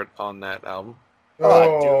favorite on that album.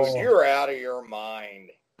 Oh, dude, you're out of your mind.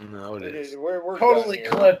 No, it is. We're totally done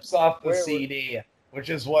here. clips off the CD, which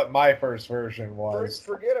is what my first version was.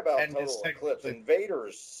 Forget about And Total it's Eclipse. technically-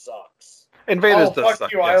 Invaders sucks. Invaders Oh, does fuck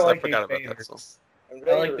suck. you, I Yes, like I forgot about that Invaders. song.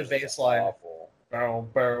 Invaders I like the bass is line. awful. I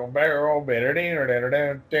love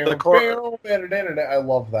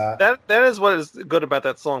that. That is what is good about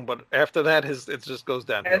that song, but after that, it just goes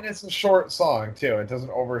downhill. And it's a short song, too. It doesn't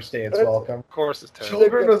overstay its But it's- welcome. Of course, it's terrible.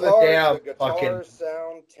 Children of the Damned The guitars fucking...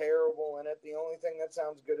 sound terrible in it. The only thing that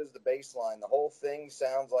sounds good is the bass line. The whole thing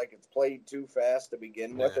sounds like it's played too fast to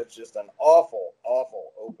begin with. Yeah. It's just an awful,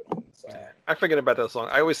 awful opening song. I forget about that song.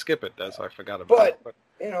 I always skip it. That's why I forgot about it. But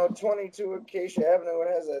 22 Acacia Avenue, it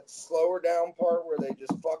has that slower down part where they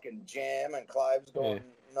just fucking jam and Clive's going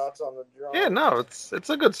nuts on the drum. yeah, no, it's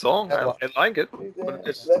a good song. I like it. But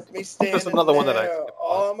it's Left me standing just another one that I there skip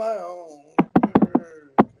all on my own.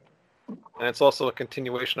 and it's also a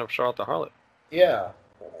continuation of Charlotte the Harlot. Yeah,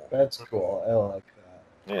 that's cool. I like that.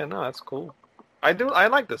 Yeah, no, that's cool. I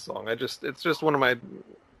like this song. It's just one of my.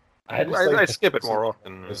 I I skip it more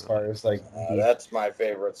often. As far as like, That's my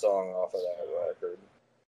favorite song off of that record.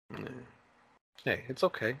 Hey, it's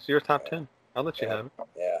okay. It's your top 10. I'll let you have it.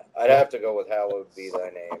 Yeah, I'd have to go with Hallowed Be Thy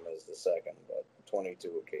Name as the second, but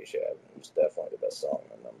 22 Acacia Avenue is definitely the best song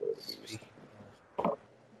in Number of the Beast.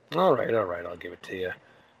 All right, I'll give it to you.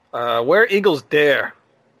 Where Eagles Dare.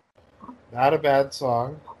 not a bad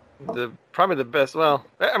song. Probably the best. Well,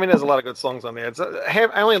 I mean, there's a lot of good songs on there.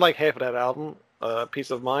 I only like half of that album,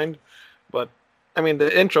 Peace of Mind, but I mean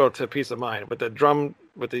the intro to Peace of Mind with the drum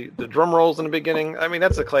rolls in the beginning. I mean,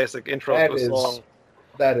 that's a classic intro to a song.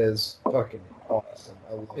 That is fucking awesome.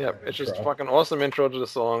 I love Yeah, that it's intro. just a fucking awesome intro to the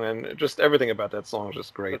song, and just everything about that song is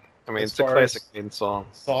just great. I mean, As it's a far classic as Maiden song.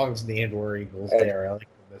 Songs named Where Eagles And- Dare. I like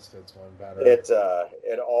the Misfits one better.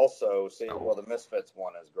 It also the Misfits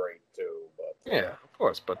one is great too, but Yeah, of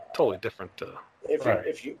course, but totally different.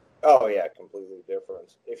 if you oh yeah, completely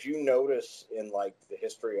different. If you notice in like the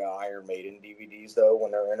history of Iron Maiden DVDs though,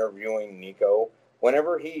 when they're interviewing Nico,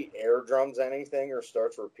 whenever he air drums anything or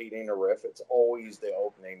starts repeating a riff, it's always the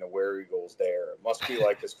opening to Where Eagles Dare. It must be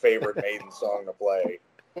like his favorite Maiden song to play.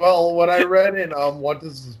 Well, what I read in What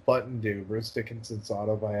Does This Button Do? Bruce Dickinson's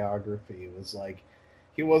autobiography was like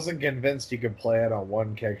he wasn't convinced he could play it on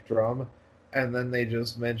one kick drum, and then they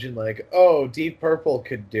just mentioned like, oh, Deep Purple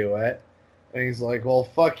could do it, and he's like, well,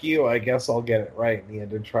 fuck you, I guess I'll get it right, and he had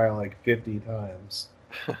to try like 50 times.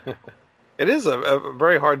 It is a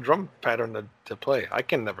very hard drum pattern to play. I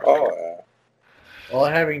can never figure it. Oh Well,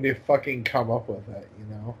 having to fucking come up with it, you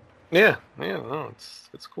know. Yeah, no,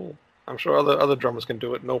 it's cool. I'm sure other drummers can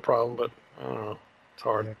do it, no problem, but I don't know. It's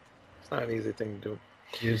hard. Yeah. It's not an easy thing to do.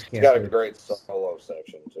 You just He's can't got do a it. great solo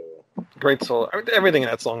section too. Great solo. Everything in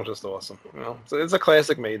that song is just awesome. You know, it's a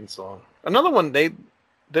classic Maiden song. Another one. Did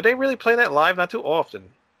they really play that live? Not too often,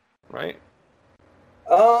 right?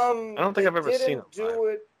 I don't think I've ever seen it do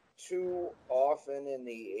it too often in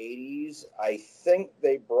the 80s. I think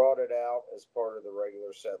they brought it out as part of the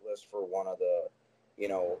regular set list for one of the,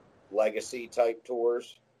 legacy type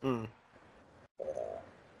tours. Mm. All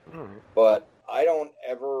right. But I don't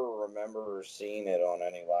ever remember seeing it on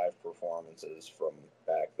any live performances from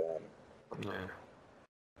back then. Yeah.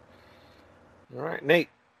 All right, Nate.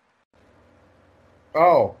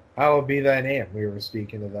 Oh, Hallowed Be Thy Name. We were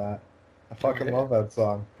speaking of that. I fucking Okay. love that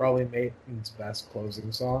song. Probably Maiden's best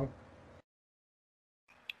closing song.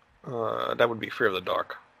 That would be Fear of the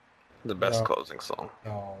Dark, the best No. closing song.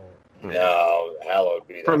 No. Yeah. No, Hallowed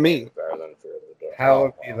Be Thy For me. Name is better than Fear of the Dark.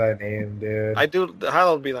 Hallowed Oh, Be wow. Thy Name, dude.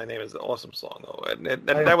 Hallowed Be Thy Name is an awesome song, though, and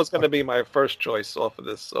that was going to be my first choice off of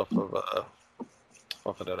that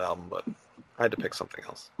album, but I had to pick something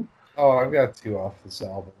else. Oh, I've got 2 off this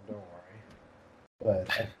album. Don't worry. But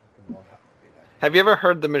I fucking love Hallowed Be Thy Name. Have you ever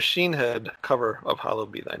heard the Machine Head cover of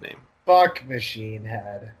Hallowed Be Thy Name? Fuck Machine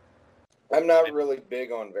Head. I'm not really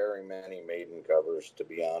big on very many Maiden covers, to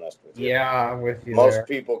be honest with you. Yeah, I'm with you Most there.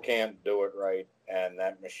 people can't do it right, and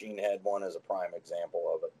that Machine Head one is a prime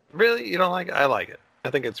example of it. Really? You don't like it? I like it.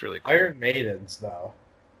 I think it's really cool. Iron Maidens, though.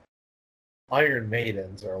 Iron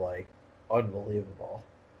Maidens are, like, unbelievable.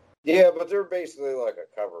 Yeah, but they're basically like a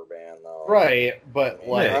cover band, though. Right, but,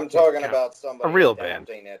 like... I'm talking yeah. about somebody A real band.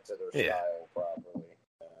 adapting it to their Yeah. style properly.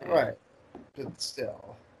 Right. But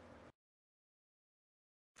still.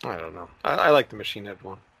 I don't know. I like the Machine Head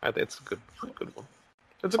one. It's a good one.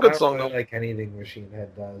 It's a good song, I though. don't like anything Machine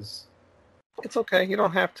Head does. It's okay. You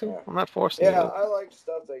don't have to. Yeah. I'm not forcing you. Yeah, I like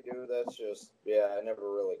stuff they do. That's just, I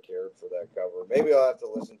never really cared for that cover. Maybe I'll have to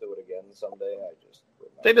listen to it again someday.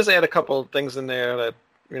 They just add a couple of things in there that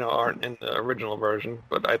aren't in the original version,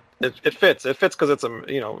 but it fits. It fits because it's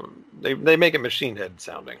they make it Machine Head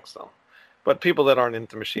sounding. So, but people that aren't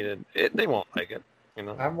into Machine Head, they won't like it.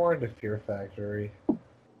 I'm more into Fear Factory.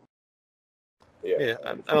 Yeah,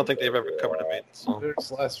 I don't think they've ever covered a Maiden song.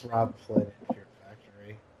 There's less Rob Flynn in Fear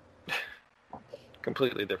Factory.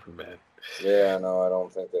 Completely different band. Yeah, no, I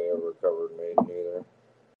don't think they ever covered Maiden either.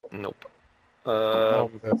 Nope.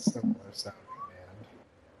 That's similar sounding band.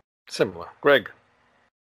 Similar. Greg.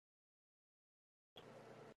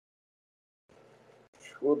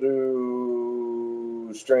 We'll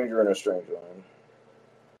do Stranger in a Strange Land.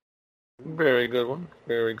 Very good one.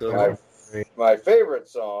 Very good one. My favorite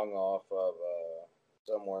song off of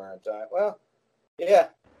Somewhere in Time. Well, yeah.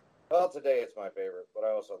 Well, today it's my favorite, but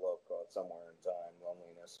I also love Caught Somewhere in Time,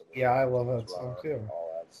 Loneliness. Yeah, I love that song too.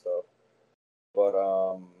 All that stuff. But,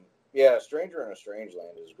 yeah, Stranger in a Strange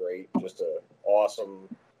Land is great. Just a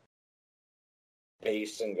awesome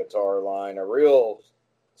bass and guitar line. A real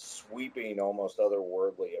sweeping, almost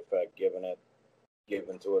otherworldly effect given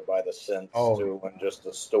to it by the synths too, and just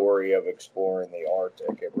the story of exploring the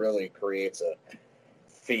Arctic. It really creates a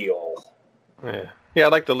feel. Yeah, I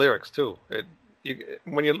like the lyrics too.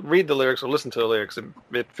 When you read the lyrics or listen to the lyrics,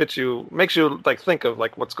 it fits you, makes you like think of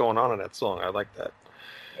like what's going on in that song. I like that.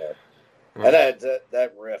 Yeah. And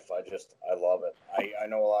that riff, I love it. I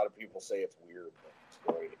know a lot of people say it's weird, but it's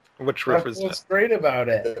great. Which riff is What's great about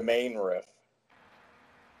it? The main riff.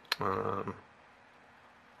 All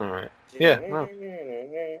right. Yeah. No.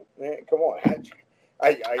 Come on.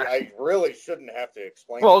 I really shouldn't have to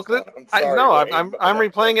explain. Well, this one. I'm sorry, I'm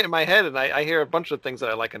replaying it in my head, and I hear a bunch of things that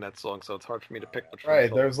I like in that song, so it's hard for me to pick which one.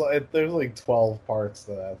 Right, there's like 12 parts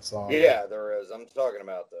to that song. Yeah, there is. I'm talking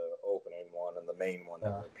about the opening one and the main one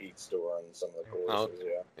that repeats during some of the choruses.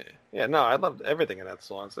 Yeah. No, I love everything in that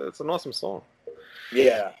song. It's an awesome song.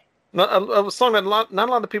 Yeah. A song that not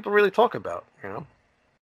a lot of people really talk about.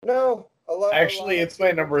 No, Actually, it's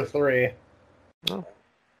my number 3. No.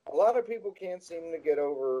 A lot of people can't seem to get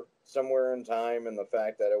over Somewhere in Time and the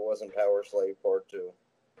fact that it wasn't Power Slave Part 2.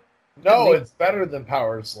 No, it's better than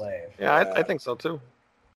Power Slave. Yeah, I think so too.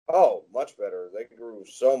 Oh, much better. They grew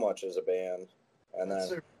so much as a band. And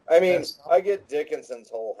then, I get Dickinson's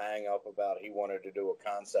whole hang up about he wanted to do a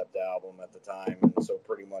concept album at the time, and so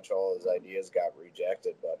pretty much all his ideas got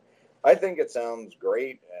rejected. But I think it sounds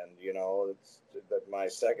great, and, it's my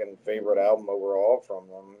second favorite album overall from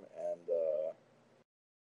them. And,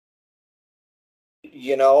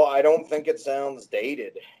 I don't think it sounds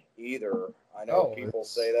dated either. I know people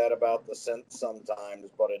say that about the synth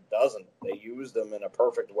sometimes, but it doesn't. They use them in a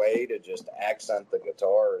perfect way to just accent the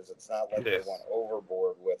guitars. It's not like they went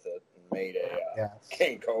overboard with it and made a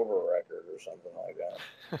King Cobra record or something like that.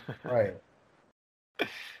 Right.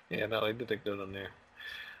 Yeah, no, they did a good on there.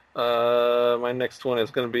 My next one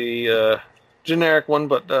is going to be a generic one,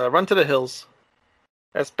 but Run to the Hills.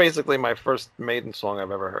 That's basically my first Maiden song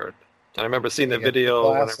I've ever heard. I remember seeing the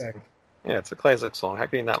video. Yeah, it's a classic song. How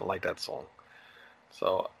can you not like that song?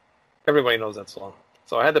 So everybody knows that song.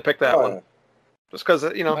 So I had to pick that one, just because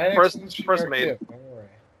first Maiden. Don't worry.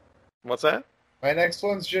 What's that? My next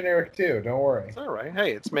one's generic too. Don't worry. It's all right.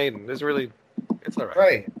 Hey, it's Maiden. It's all right.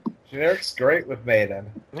 Right. Generic's great with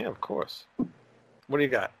Maiden. Yeah, of course. What do you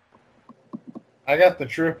got? I got The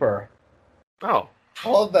Trooper. Oh. I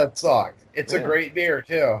love that song. It's a great beer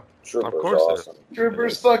too. Trooper's of course awesome.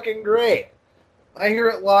 Trooper's fucking great. I hear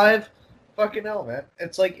it live. Fucking hell, man.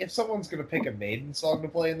 It's like if someone's gonna pick a Maiden song to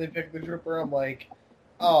play and they pick The Trooper, I'm like,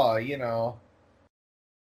 oh, you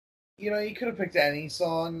could have picked any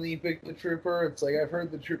song and you picked The Trooper. It's like I've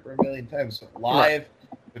heard The Trooper a million times, but live,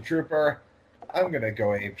 The Trooper, I'm gonna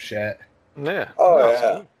go ape shit. Yeah. Oh,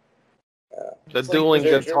 yeah. The dueling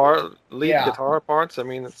lead guitar parts. I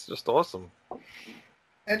mean, it's just awesome.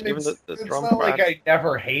 And Even it's the drum not like crash. I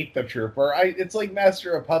never hate the Trooper. It's like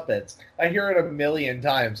Master of Puppets. I hear it a million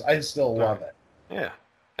times. I still love it. Yeah.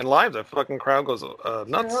 And live, the fucking crowd goes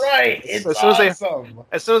nuts. Right, it's as soon awesome.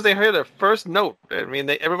 As soon as they hear their first note, I mean,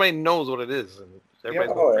 everybody knows what it is. And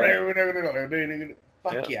everybody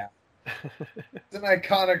Fuck yeah. It's an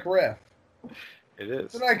iconic riff. It is.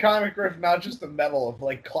 It's an iconic riff, not just the metal, of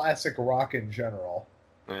like classic rock in general.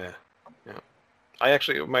 Yeah.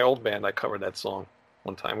 My old band, I covered that song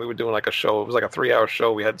one time. We were doing like a show. It was like a 3-hour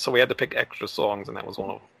show. We had to pick extra songs, and that was one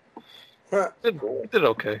of them. We did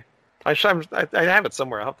okay. I have it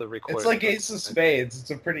somewhere. I'll have to record it. It's like Ace of Spades. It's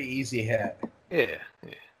a pretty easy hit. Yeah.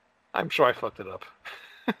 I'm sure I fucked it up.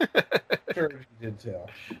 Sure, you did too.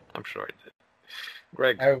 I'm sure I did.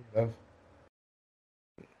 Greg. I would have.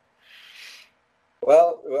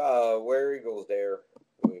 Well, Where Eagles Dare,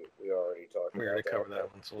 we already talked about. We already covered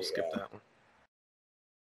that one, so we'll skip that one.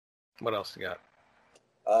 What else you got?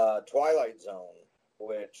 Twilight Zone,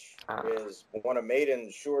 which is one of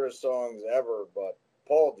Maiden's shortest songs ever, but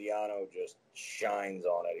Paul Di'Anno just shines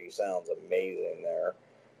on it. He sounds amazing there.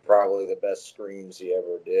 Probably the best screams he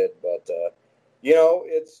ever did, but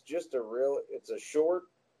it's just it's a short,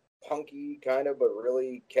 punky kind of, but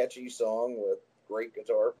really catchy song with great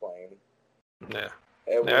guitar playing. Yeah.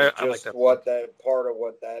 It was just part of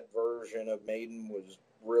what that version of Maiden was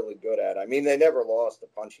really good at. I mean, they never lost the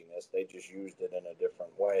punchiness. They just used it in a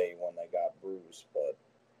different way when they got Bruce, but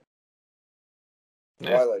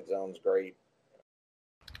Twilight Zone's great.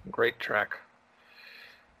 Great track.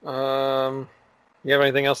 You have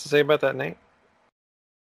anything else to say about that, Nate?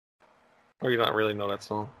 Or you don't really know that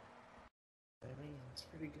song? I mean, it's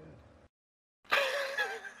pretty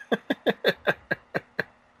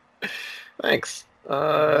good. Thanks.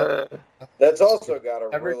 That's also got a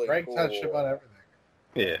really Greg cool... touched about everything.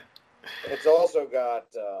 Yeah. It's also got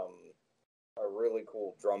a really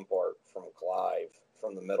cool drum part from Clive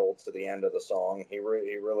from the middle to the end of the song. He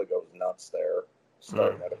really goes nuts there,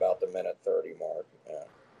 starting at about the minute 30 mark. Yeah.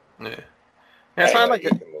 Yeah, so I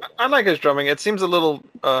like his drumming. It seems a little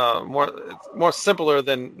more simpler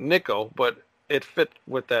than Nico, but it fit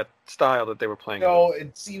with that style that they were playing. No,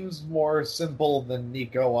 it seems more simple than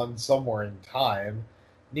Nico on Somewhere in Time.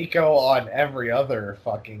 Nico on every other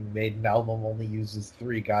fucking Maiden album only uses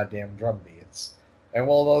 3 goddamn drum beats. And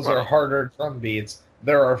while those are harder drum beats,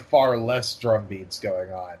 there are far less drum beats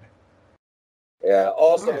going on. Yeah,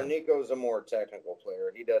 also Nico's a more technical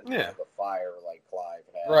player. He doesn't have the fire like Clive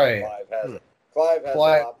has. Right. Clive has a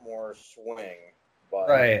lot more swing. But...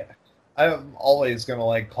 Right. I'm always going to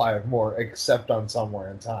like Clive more, except on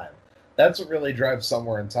Somewhere in Time. That's what really drives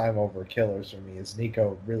Somewhere in Time over Killers for me, is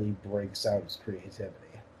Nico really breaks out his creativity.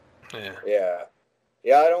 Yeah,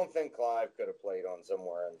 I don't think Clive could have played on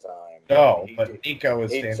Somewhere in Time. No, but Nico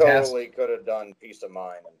is fantastic. He totally could have done Peace of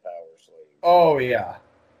Mind and Power Slave. Oh, yeah.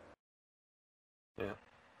 Yeah.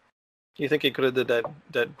 You think he could have did that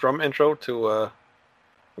drum intro to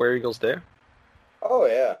Where Eagles Dare? Oh,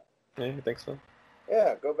 yeah. Yeah, you think so?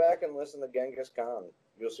 Yeah, go back and listen to Genghis Khan.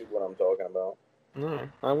 You'll see what I'm talking about. No,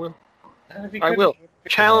 I will. I will.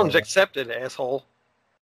 Challenge accepted, asshole.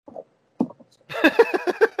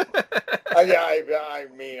 And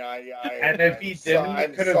if he didn't, he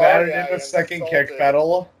could have added in a second kick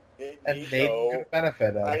pedal, and Maiden could have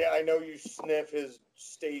benefited. I know you sniff his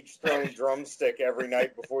stage-thrown drumstick every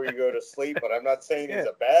night before you go to sleep, but I'm not saying he's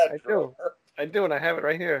a bad drummer. I do, and I have it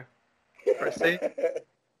right here. See?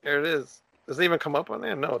 Here it is. Does it even come up on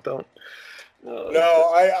there? No, it don't.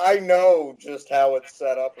 No, I know just how it's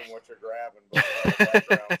set up and what you're grabbing, but the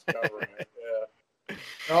background's covering it. Yeah.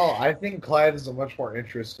 No, I think Clive is a much more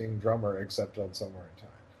interesting drummer, except on Somewhere in Time.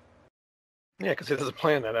 Yeah, because he doesn't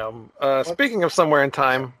play on that album. Speaking of Somewhere in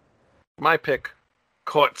Time, my pick,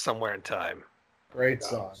 Caught Somewhere in Time. Great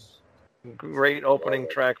song. Great opening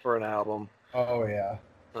track for an album. Oh, yeah.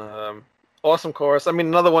 Awesome chorus. I mean,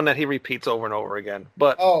 another one that he repeats over and over again.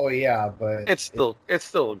 But it's still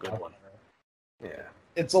a good one. Yeah.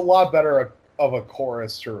 It's a lot better of a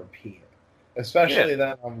chorus to repeat. Especially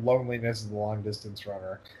then on Loneliness of the Long Distance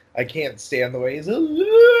Runner. I can't stand the way he's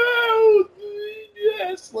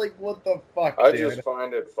yes, like what the fuck, I just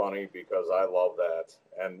find it funny because I love that,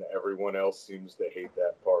 and everyone else seems to hate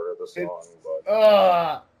that part of the song.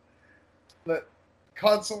 But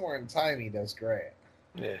Caught Somewhere in Time, he does great.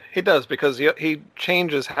 Yeah, he does, because he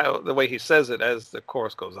changes the way he says it as the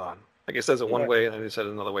chorus goes on. Like he says it one way and then he says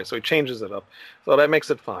it another way, so he changes it up. So that makes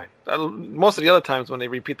it fine. Most of the other times when they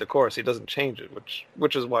repeat the chorus, he doesn't change it,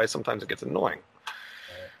 which is why sometimes it gets annoying.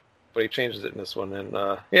 But he changes it in this one, and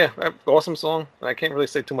awesome song. And I can't really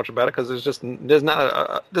say too much about it because there's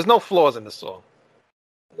no flaws in this song.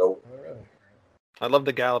 Nope. I love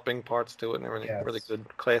the galloping parts to it and everything. Yes. Really good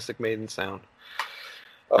classic Maiden sound.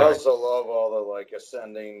 I also love all the like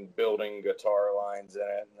ascending building guitar lines in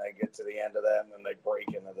it, and they get to the end of that, and then they break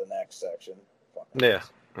into the next section. Yeah.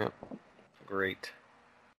 Great.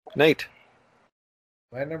 Nate.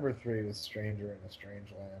 My number 3 was Stranger in a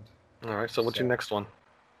Strange Land. All right, so what's your next one?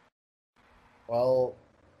 Well,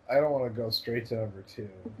 I don't want to go straight to number 2,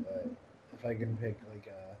 but if I can pick like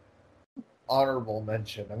a honorable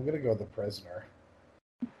mention, I'm gonna go The Prisoner.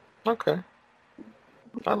 Okay.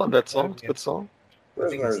 I love that song. It's a good song.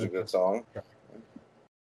 Prisoner's a good song.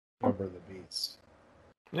 Number the Beast.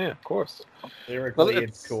 Yeah, of course. Lyrically,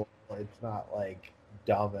 it's cool. It's not like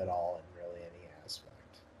dumb at all in really any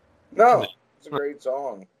aspect. No, it's a great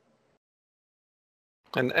song.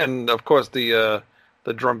 And of course the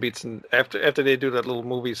drum beats, and after they do that little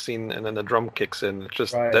movie scene and then the drum kicks in, it's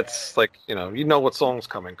just that's like you know what song's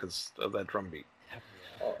coming because of that drum beat.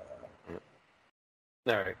 Oh.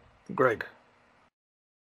 All right, Greg.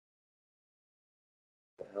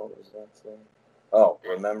 What the hell is that song? Oh,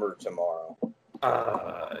 Remember Tomorrow.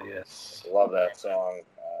 Yes. Love that song,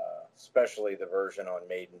 especially the version on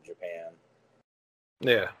Maiden Japan.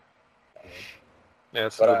 Yeah. Yeah,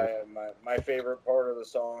 but my favorite part of the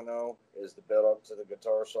song though is the build up to the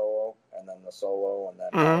guitar solo and then the solo and then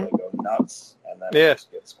how they go nuts and then it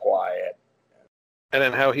just gets quiet. And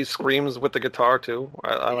then how he screams with the guitar too.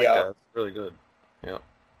 I like that. It's really good. Yeah.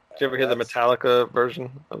 Did you ever hear the Metallica version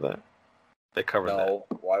of that? They covered that. No,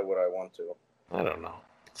 why would I want to? I don't know.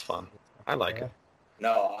 It's fun. I like it.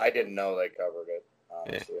 No, I didn't know they covered it.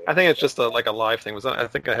 Honestly. Yeah. I think it's just like a live thing. I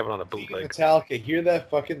think I have it on a bootleg. Metallica, hear that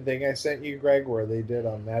fucking thing I sent you, Greg, where they did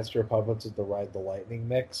on Master of Puppets with the Ride the Lightning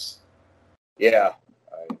mix? Yeah.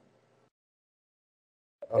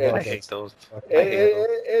 I hate those.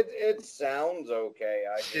 It sounds okay.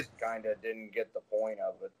 I just kind of didn't get the point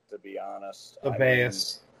of it, to be honest. The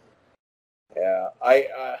bass. Yeah,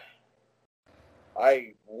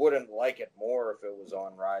 I wouldn't like it more if it was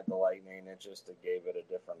on Ride the Lightning. It gave it a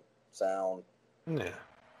different sound. Yeah.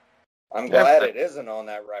 I'm glad it isn't on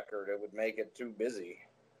that record. It would make it too busy,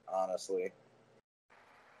 honestly.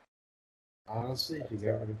 Honestly, if you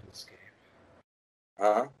got rid of Escape.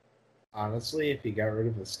 Huh? Honestly, if you got rid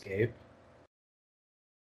of Escape.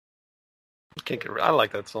 I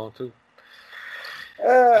like that song too.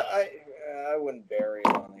 I wouldn't bury it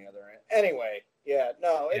on the other end. Anyway,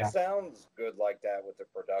 it sounds good like that with the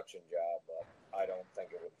production job, but I don't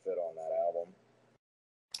think it would fit on that album.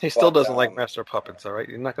 He still doesn't like Master of Puppets, all right?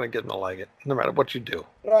 You're not going to get him to like it, no matter what you do.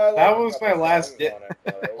 No, that was my last that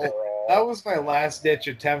was my last ditch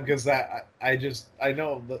attempt because I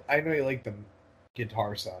know you like the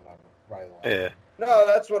guitar sound on Ride the Lightning. Yeah. No,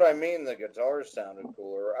 that's what I mean. The guitars sounded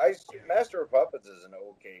cooler. Master of Puppets is an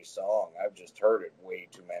okay song. I've just heard it way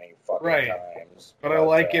too many fucking times. But I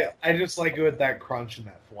like it. I just like it with that crunch and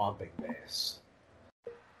that thwomping bass.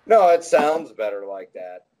 No, it sounds better like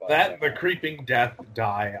that. But, the creeping death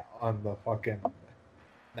die on the fucking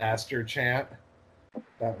Master chant.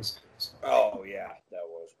 That was cool. Oh yeah, that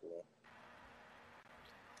was cool.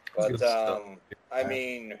 But I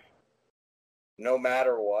mean, no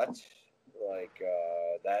matter what, like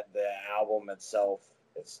the album itself,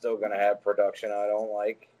 it's still gonna have production I don't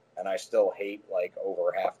like, and I still hate like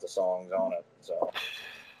over half the songs on it. So.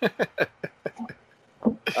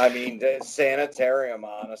 I mean, the Sanitarium,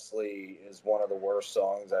 honestly, is one of the worst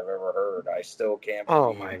songs I've ever heard. I still can't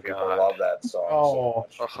believe people love that song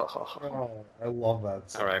so much. I love that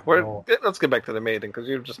song. All right, let's get back to the Maiden, because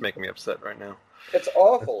you're just making me upset right now. It's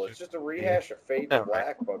awful. It's just a rehash of Fade to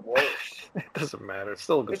Black, but worse. It doesn't matter. It's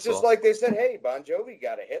still a good It's song. just like they said, hey, Bon Jovi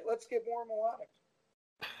got a hit. Let's get more melodic.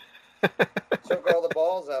 Took all the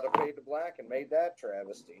balls out of Fade to Black and made that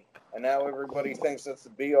travesty. And now everybody thinks that's the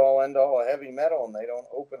be-all, end-all of heavy metal, and they don't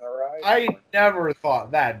open their eyes. I never thought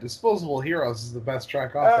that. Disposable Heroes is the best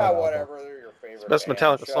track off that whatever. album. They're your favorite best band.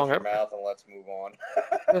 Metallica Shut song your ever. Mouth and let's move on.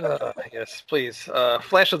 Yes, please.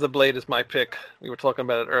 Flash of the Blade is my pick. We were talking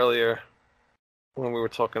about it earlier when we were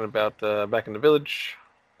talking about Back in the Village.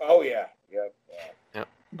 Oh, yeah. Yep.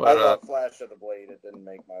 But, I love Flash of the Blade. It didn't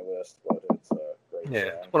make my list, but it's a great song.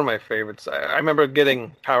 It's one of my favorites. I remember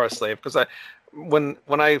getting Power Slave because when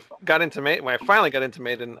I finally got into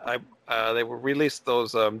Maiden, they were released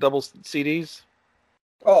those double CDs.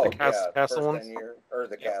 Oh, the Castle ones, or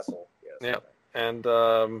the Castle. Yes. Yeah, and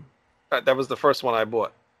that was the first one I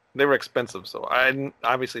bought. They were expensive, so I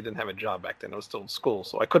obviously didn't have a job back then. I was still in school,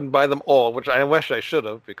 so I couldn't buy them all, which I wish I should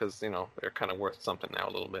have because they're kind of worth something now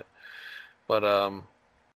a little bit. But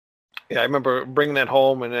I remember bringing that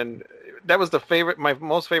home, and then that was my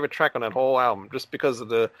most favorite track on that whole album, just because of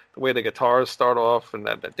the way the guitars start off and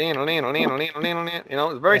that you know,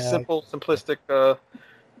 it's very simple, simplistic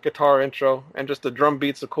guitar intro, and just the drum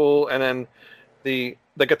beats are cool, and then the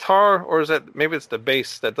guitar, or is that maybe it's the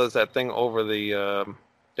bass that does that thing over the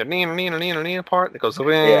part that goes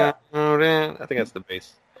Yeah. I think that's the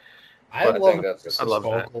bass. I But love I love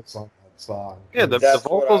vocals on that song. Yeah, the That's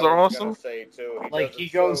vocals what I are was awesome. gonna say too. Like does he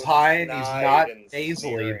it goes so high and he's snide not and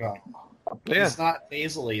nasally sneering. though. Yeah. He's not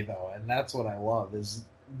nasally though, and that's what I love.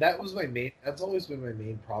 That's always been my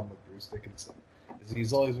main problem with Bruce Dickinson. Is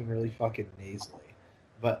he's always been really fucking nasally.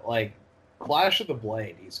 But like Flash of the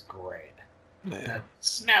Blade, he's great. Yeah. That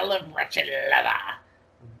smell of wretched leather.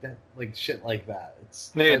 Like shit like that.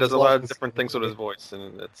 He does a lot of different things with his voice,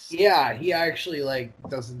 and it's Yeah, he actually like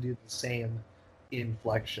doesn't do the same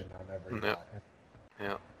inflection on every time.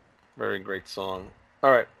 Yeah, very great song.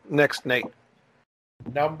 All right, next, Nate.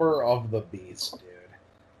 Number of the Beast, dude.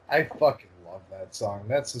 I fucking love that song.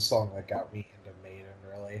 That's the song that got me into Maiden,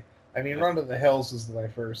 really. I mean, Run to the Hills is my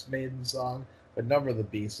first Maiden song, but Number of the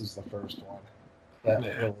Beast is the first one that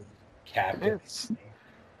really captivates me.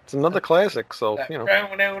 It's another classic, so, you know. I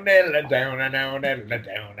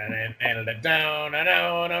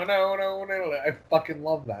fucking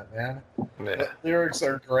love that, man. Yeah. The lyrics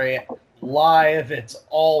are great. Live, it's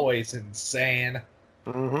always insane.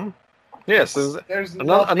 Mm-hmm. Yes, there's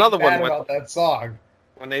another one about that song.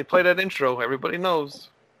 When they play that intro, everybody knows.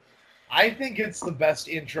 I think it's the best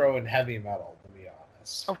intro in heavy metal, to be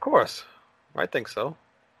honest. Of course. I think so.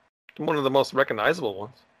 One of the most recognizable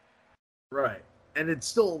ones. Right. And it's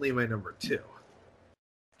still only my number 2.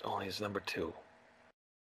 Only his number 2.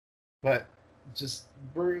 But just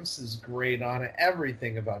Bruce is great on it.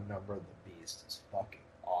 Everything about Number of the Beast is fucking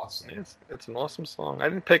awesome. It's an awesome song. I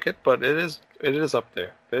didn't pick it, but it is up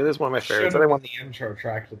there. It is one of my favorites. Should have been the intro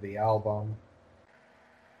track to the album.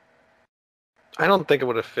 I don't think it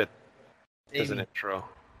would have fit as an intro.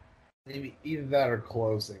 Maybe either that or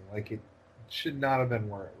closing. Like, it should not have been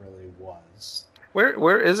where it really was.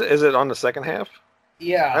 Where is it? Is it on the second half?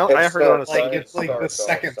 Yeah, I heard it on the second. It's like the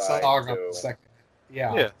second song on the second.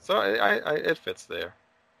 Yeah. Yeah. So I it fits there.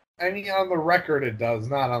 I mean, on the record it does,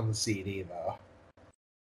 not on the CD though.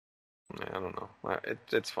 Yeah, I don't know.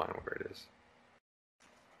 It's fine where it is.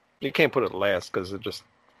 You can't put it last because it just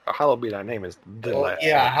Hallowed Be Thy Name is the last.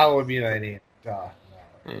 Yeah, Hallowed Be Thy Name. No.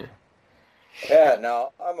 Yeah,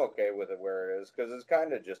 no, I'm okay with it where it is because it's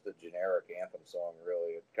kind of just a generic anthem song,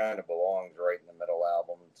 really. It kind of belongs right in the middle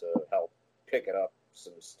album to help pick it up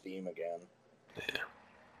some steam again.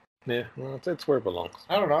 Yeah, well, it's where it belongs.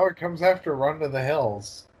 I don't know. It comes after Run to the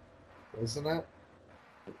Hills, isn't it?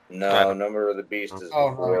 No, Number of the Beast is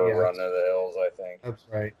before Run to the Hills, I think. That's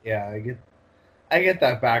right. Yeah, I get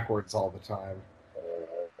that backwards all the time.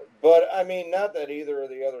 But, I mean, not that either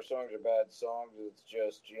of the other songs are bad songs. It's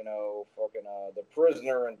just, fucking The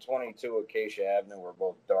Prisoner and 22 Acacia Avenue were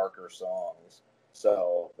both darker songs.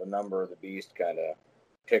 So the Number of the Beast kind of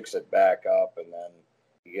picks it back up, and then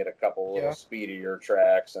you get a couple little speedier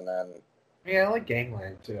tracks, and then... Yeah, I like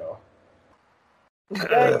Gangland, too.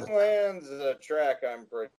 Gangland's a track I'm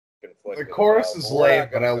pretty conflicted The chorus about. is lame,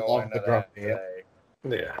 but I love the drum beat.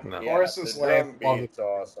 Yeah, no. The chorus is lame. The drum beat's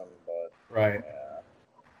awesome, but... Right. Yeah.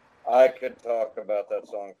 I could talk about that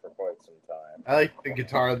song for quite some time. I like the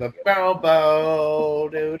guitar, the bow bow,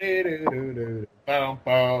 do do do do do bow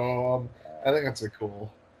bow. I think that's a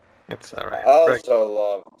cool. It's all right. I also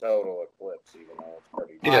love Total Eclipse, even though it's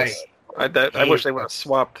pretty good. I wish they would have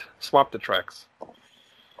swapped the tracks.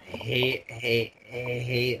 I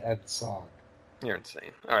hate that song. You're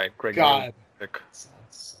insane. All right, Greg. God, pick. That song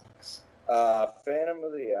sucks. Phantom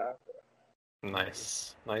of the Opera.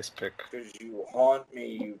 Nice pick. Because you haunt me,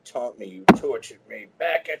 you taunt me, you tortured me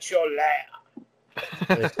back at your lair.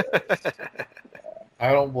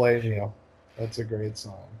 I don't blame you. That's a great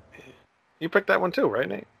song. You picked that one too, right,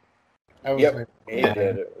 Nate? Yep, he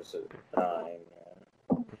did. It was a 9.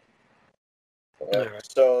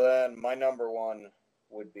 So then my number 1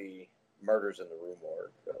 would be Murders in the Rue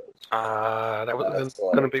Morgue. That was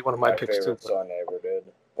going to be one of my picks too. Favorite song I ever did.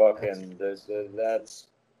 Fucking, that's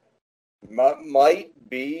might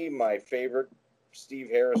be my favorite Steve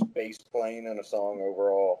Harris bass playing in a song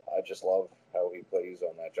overall. I just love how he plays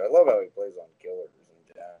on that. I love how he plays on Killers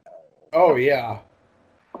in general. Oh, yeah.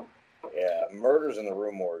 Yeah, Murders in the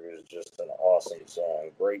Rue Morgue is just an awesome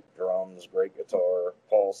song. Great drums, great guitar.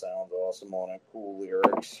 Paul sounds awesome on it. Cool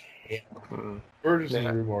lyrics. Yeah. Murders in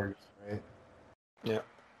the Rue Morgue is great. Yeah.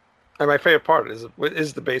 And my favorite part is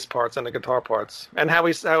the bass parts and the guitar parts. And how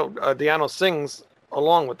Diano sings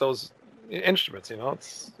along with those instruments,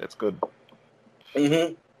 it's good.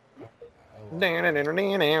 Mm-hmm. I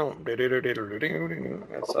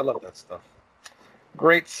love that stuff.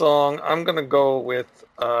 Great song. I'm going to go with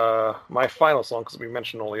my final song because we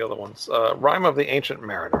mentioned all the other ones. Rhyme of the Ancient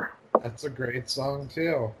Mariner. That's a great song,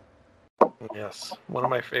 too. Yes, one of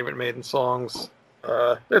my favorite Maiden songs.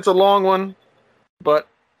 It's a long one, but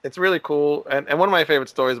it's really cool. And one of my favorite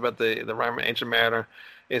stories about the Rhyme of the Ancient Mariner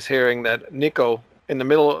is hearing that Nico, in the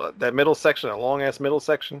middle, that middle section, a long-ass middle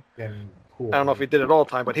section, Cool. I don't know if he did it all the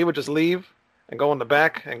time, but he would just leave and go in the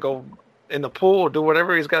back and go in the pool or do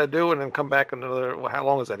whatever he's got to do and then come back another. Well, how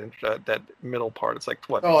long is that that middle part? It's like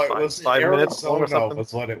what? No, it 5 minutes long or something.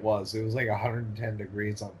 Was what it was. It was like 110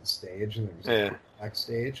 degrees on the stage, and there was like a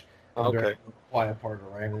backstage. And Okay. during the quiet part of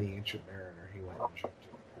Rhyme of the Ancient Mariner, he went and jumped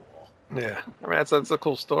in the pool. Yeah, I mean that's a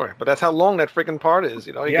cool story, but that's how long that freaking part is,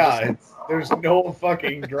 you know. There's no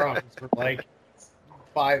fucking drums for like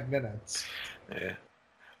 5 minutes. Yeah.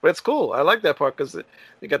 But it's cool. I like that part because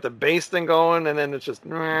you got the bass thing going, and then it's just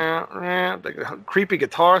the creepy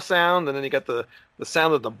guitar sound, and then you got the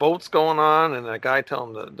sound of the boats going on, and that guy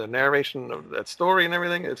telling the narration of that story and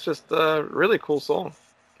everything. It's just a really cool song.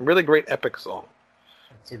 Really great epic song.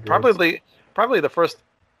 Probably the first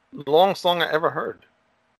long song I ever heard.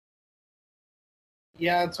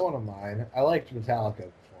 Yeah, it's one of mine. I liked Metallica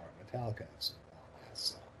before. Metallica has some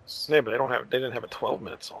long-ass songs. Yeah, but they didn't have a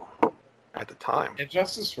 12-minute song at the time. And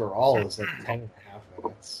Justice for All is like 10 and a half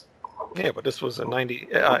minutes. Yeah, but this was in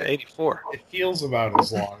 84. It feels about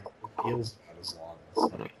as long.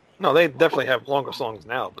 No, they definitely have longer songs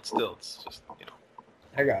now, but still, it's just, you know.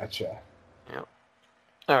 I gotcha. Yeah.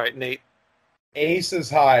 All right, Nate. Aces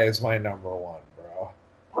High is my number one, bro.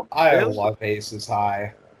 I love Aces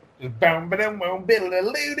High. Just I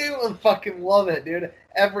fucking love it, dude.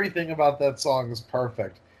 Everything about that song is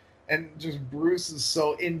perfect. And just Bruce is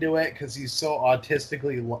so into it because he's so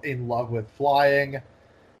autistically in love with flying.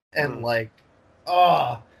 And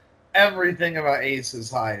everything about Aces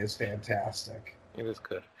High is fantastic. It is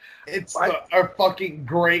good. It's a fucking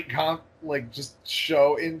great just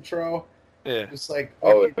show intro. Yeah. Just like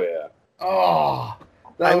yeah. Oh,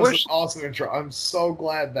 that was an awesome intro. I'm so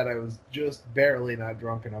glad that I was just barely not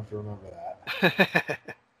drunk enough to remember that.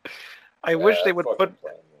 I wish they would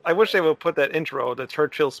put that intro, the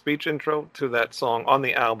Churchill speech intro, to that song on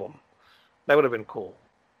the album. That would have been cool.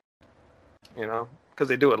 You know, because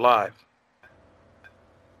they do it live.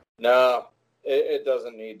 No, it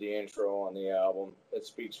doesn't need the intro on the album. It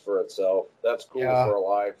speaks for itself. That's cool for a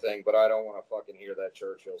live thing, but I don't want to fucking hear that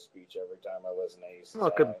Churchill speech every time I listen to Aces.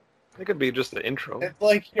 Well, it could be just the intro. It's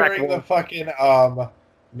like hearing the fucking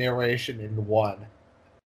narration in one.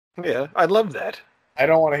 Yeah, I love that. I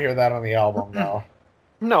don't want to hear that on the album, though.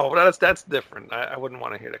 No, but that's different. I wouldn't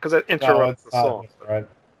want to hear that because it interrupts the song. Different.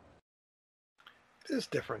 It's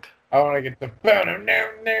different. I want to get the.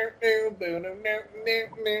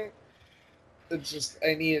 It's just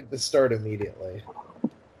I need it to start immediately.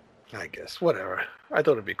 I guess whatever. I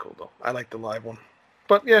thought it'd be cool though. I like the live one,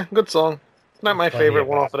 but yeah, good song. Not my favorite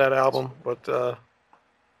one off of that album, but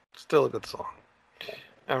still a good song.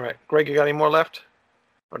 All right, Greg, you got any more left?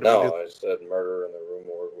 No, I said Murder in the Rue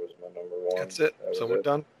Morgue was my number one. That's it. So we're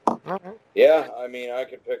done. All right. Yeah, I mean, I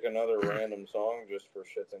could pick another random song just for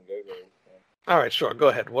shits and giggles. All right, sure. Go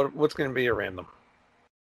ahead. What's going to be your random?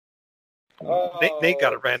 Nate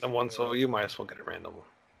got a random one, so you might as well get a random one.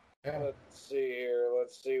 Yeah. Let's see here.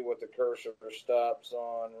 Let's see what the cursor stops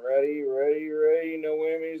on. Ready? No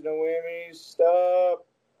whammies. Stop.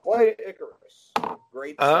 Play Icarus.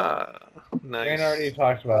 Great song. Nice. Dan already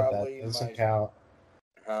talked about that. Doesn't count.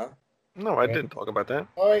 Huh? No, I didn't talk about that.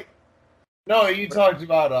 Oh, wait. No, you talked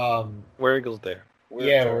about Where Eagles Dare.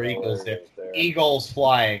 Where Eagles Dare. Eagles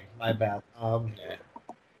flying. My bad. Yeah.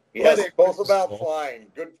 Yes, both about flying.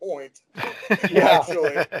 Good point. Yeah,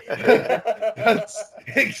 actually. That's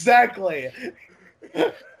exactly.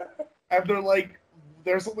 And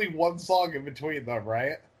there's only one song in between them,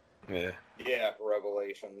 right? Yeah. Yeah,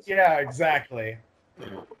 Revelations. Yeah, exactly.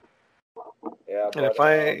 Yeah, And if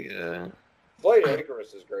Play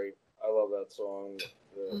Icarus is great. I love that song.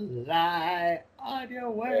 Lie on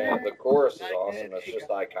your way. Yeah, the chorus is awesome. It's just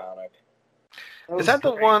iconic. Is that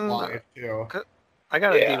the one? I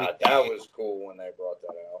got a Yeah, DVD. that was cool when they brought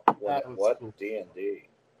that out. What? Cool. D&D?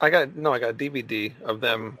 I got a DVD of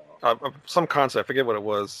them of some concert. I forget what it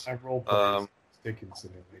was. I role played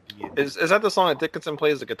Dickinson in the D&D. Is that the song that Dickinson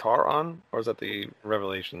plays the guitar on, or is that the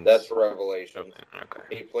Revelations? That's Revelations.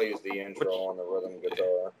 Okay. He plays the intro on the rhythm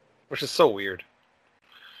guitar. Which is so weird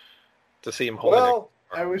to see him holding it. Well,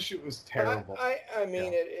 I wish it was terrible. I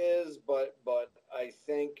mean, it is, but I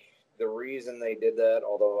think the reason they did that,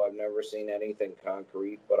 although I've never seen anything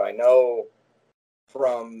concrete, but I know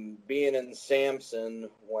from being in Samson,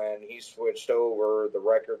 when he switched over, the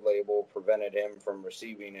record label prevented him from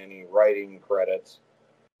receiving any writing credits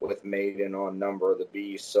with Maiden on Number of the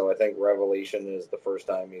Beast. So I think Revelation is the first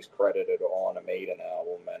time he's credited on a Maiden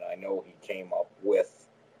album, and I know he came up with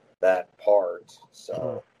that part.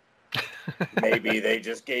 So maybe they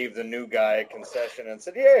just gave the new guy a concession and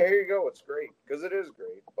said, "Yeah, here you go. It's great," because it is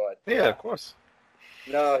great. But Yeah, of course.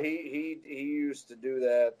 no, he used to do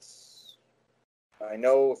that. I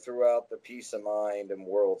know throughout the Peace of Mind and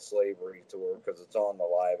World Slavery tour, because it's on the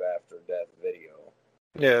Live After Death video.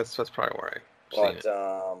 Yeah, that's probably where I've seen it.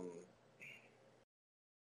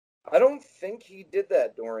 I don't think he did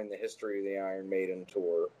that during the History of the Iron Maiden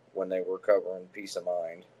tour when they were covering Peace of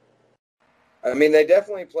Mind. I mean, they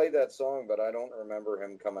definitely played that song, but I don't remember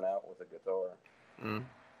him coming out with a guitar. Mm.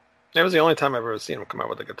 That was the only time I've ever seen him come out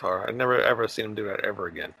with a guitar. I'd never ever seen him do that ever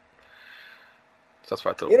again. So that's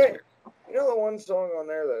why I thought it was weird. You know the one song on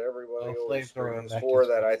there that everybody always screams for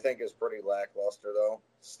that I think is pretty lackluster, though?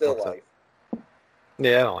 Still Life.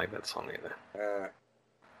 Yeah, I don't like that song either.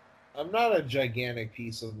 I'm not a gigantic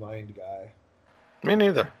Peace of Mind guy. Me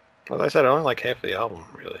neither. As I said, I only like half of the album,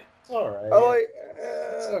 really. It's alright.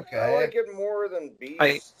 It's okay. I like it more than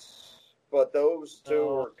Beast, but those two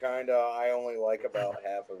are kind of, I only like about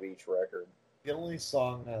half of each record. The only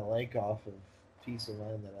song I like off of Peace of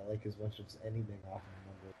Mind that I like as much as anything off of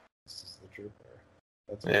Number of the Beast is The Trooper.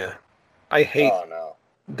 That's yeah. I hate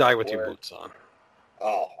Die With Your Boots On.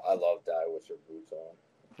 Oh, I love Die With Your Boots On.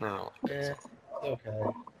 No. Okay.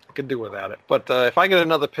 I could do without it. But if I get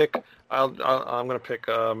another pick, I'm going to pick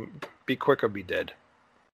Be Quick or Be Dead.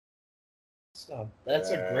 That's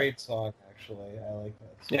a great song, actually. I like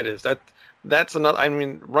that song. It is. That's another. I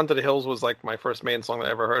mean, Run to the Hills was like my first Maiden song that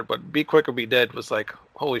I ever heard, but Be Quick or Be Dead was like,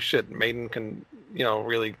 holy shit, Maiden can,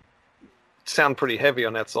 really sound pretty heavy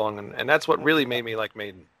on that song, and that's what really made me like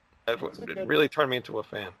Maiden. It really turned me into a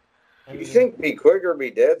fan. You think Be Quick or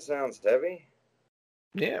Be Dead sounds heavy?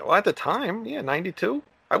 Yeah, well, at the time, 92.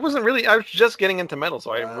 I was just getting into metal,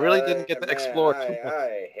 so I really didn't get to explore too much.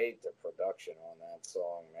 I hate the production on that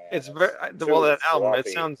song, man. It's very that album. It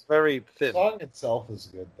sounds very thin. The song itself is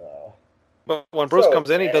good, though. But when Bruce comes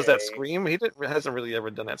in, he does that scream. He hasn't really ever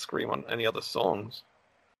done that scream on any other songs,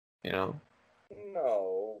 No,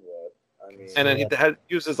 but I mean. And then he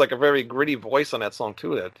uses like a very gritty voice on that song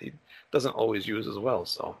too that he doesn't always use as well.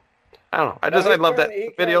 So I don't know. I love that.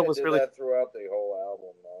 The video was really that throughout the whole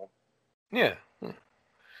album, though. Yeah.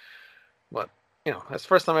 But that's the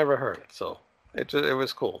first time I ever heard it, so it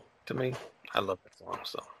was cool to me. I love that song,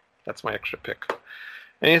 so that's my extra pick.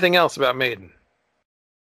 Anything else about Maiden?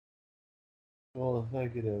 Well, if I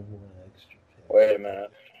could have one extra pick. Wait a minute.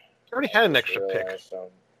 You already had an extra pick.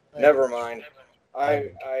 Never mind.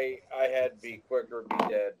 I had Be Quick or Be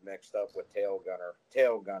Dead mixed up with Tail Gunner.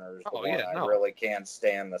 Tail Gunner's the one I really can't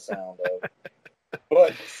stand the sound of.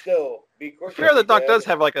 But still, Be Quick Fear of the Dark Dead does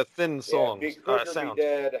have like a thin song. Be Quick or sound. Be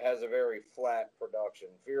Dead has a very flat production.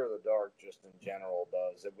 Fear of the Dark just in general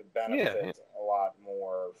does. It would benefit a lot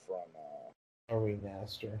more from a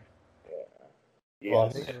remaster. Yeah. Well, I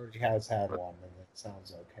think it already has had one, and it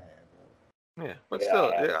sounds okay. Yeah, but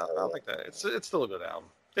still, I like that. It's still a good album.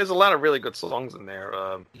 There's a lot of really good songs in there.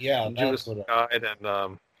 Judas Guide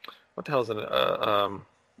and what the hell is it?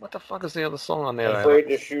 What the fuck is the other song on there? Afraid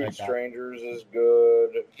to Shoot Strangers is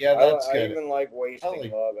good. Yeah, that's good. I even like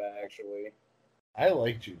Wasting Love, actually. I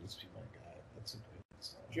like Judas Be My Guide. That's a good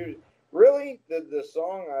song. Really? The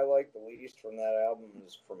song I like the least from that album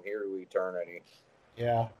is From Here to Eternity.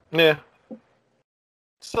 Yeah. Yeah.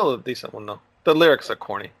 Still a decent one, though. The lyrics are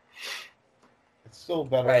corny. It's still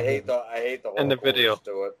better. I hate the whole and the video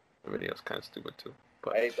to it. The video's kind of stupid, too.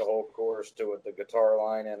 But I hate the whole chorus to it. The guitar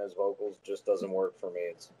line and his vocals just doesn't work for me.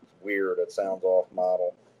 It's weird. It sounds off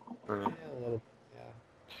model.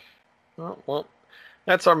 Well,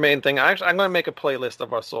 that's our main thing. I'm going to make a playlist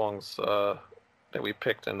of our songs that we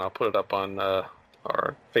picked, and I'll put it up on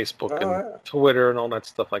our Facebook and Twitter and all that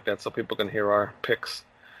stuff like that, so people can hear our picks.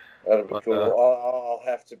 That'll be cool. I'll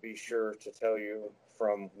have to be sure to tell you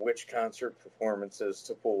from which concert performances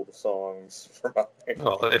to pull the songs from out there.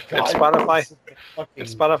 Well, if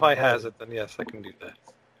Spotify has it, then yes, I can do that.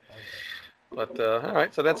 But all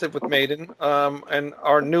right, so that's it with Maiden, and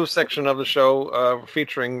our new section of the show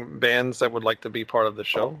featuring bands that would like to be part of the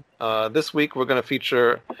show. This week we're going to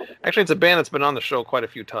feature. Actually, it's a band that's been on the show quite a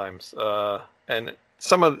few times, and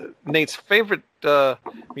some of Nate's favorite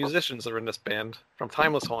musicians are in this band from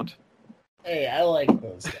Timeless Haunt. Hey, I like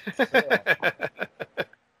those guys.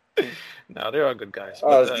 No, they're all good guys.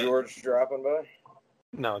 Oh, is George dropping by?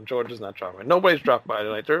 No, George is not dropping by. Nobody's dropped by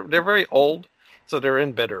tonight. They're very old, so they're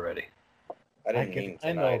in bed already. I didn't mean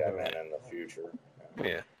tonight. I meant in the future.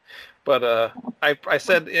 Yeah. But I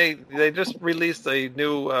said, hey, they just released a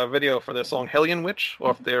new video for their song Hellion Witch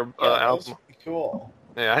off their album. That's cool.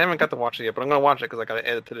 Yeah, I haven't got to watch it yet, but I'm going to watch it because I got to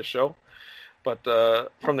add it to the show. But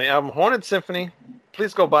from the album Haunted Symphony,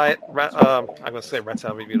 please go buy it. I'm going to say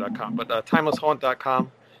ratsaladreview.com, but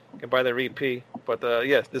timelesshaunt.com. You can buy their EP. But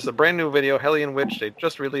yes, this is a brand new video, Hellion Witch. They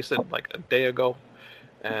just released it like a day ago.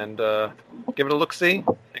 And give it a look-see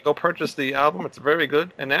and go purchase the album. It's very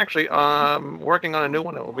good. And actually, working on a new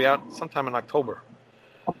one. It will be out sometime in October.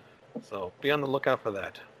 So be on the lookout for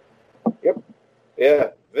that. Yep. Yeah,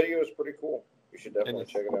 video is pretty cool. You should definitely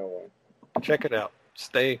check it out. Check it out.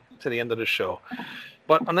 Stay to the end of the show.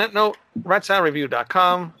 But on that note,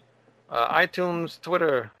 ratsaladreview.com, iTunes,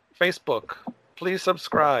 Twitter, Facebook. Please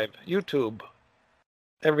subscribe. YouTube.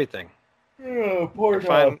 Everything.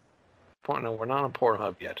 Pornhub. No, we're not on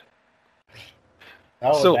Pornhub yet.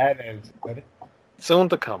 Oh, soon. that is good. Soon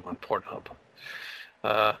to come on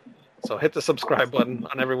Pornhub. So hit the subscribe button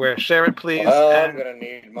on everywhere. Share it, please. I'm going to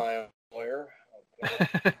need my employer.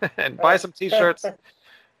 Okay. And buy some T-shirts.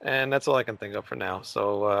 And that's all I can think of for now.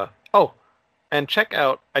 So, and check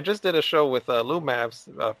out, I just did a show with Lou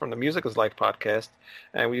Mavs from the Music is Life podcast.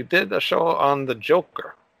 And we did a show on the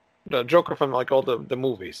Joker. The Joker from like all the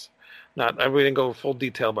movies. We didn't go full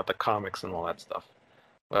detail about the comics and all that stuff.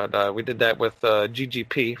 But we did that with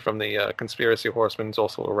GGP from the Conspiracy Horsemen, who's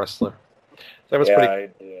also a wrestler. That was pretty. I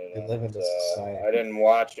did. I didn't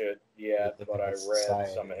watch it yet, but I read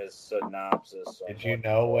some of his synopsis. Did you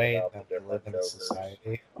know, Wayne, that we live in a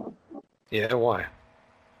society? Yeah, why?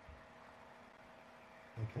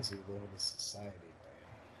 Because we live in a society, Wayne.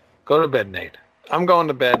 Go to bed, Nate. I'm going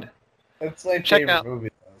to bed. It's like check favorite out. movie.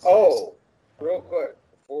 Oh, real quick.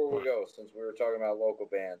 Before we go, since we were talking about local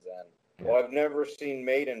bands, I've never seen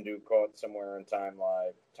Maiden do Caught Somewhere in Time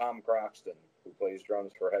live. Tom Croxton, who plays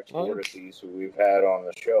drums for Hex Vortices, who we've had on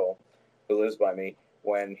the show, who lives by me,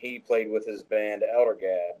 when he played with his band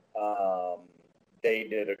Eldergad, they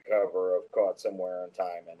did a cover of Caught Somewhere in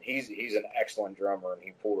Time, and he's an excellent drummer, and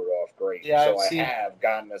he pulled it off great. Yeah, so I have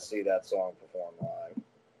gotten to see that song performed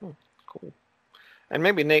live. Cool. And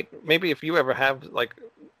maybe, Nate, if you ever have like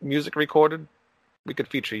music recorded, we could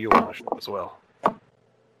feature you on the show as well.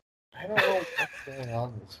 I don't know what's going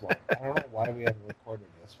on this one. I don't know why we haven't recorded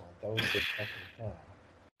this one. That was good fucking fun.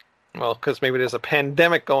 Well, because maybe there's a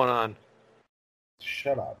pandemic going on.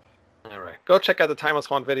 Shut up. All right. Go check out the Timeless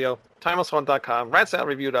Haunt video. TimelessHaunt.com,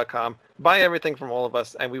 ratsaladreview.com. Buy everything from all of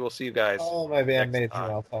us, and we will see you guys. Follow my bandmates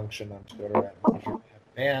Malfunction on Twitter at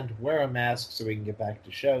and wear a mask so we can get back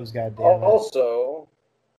to shows, goddammit. Also,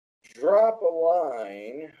 drop a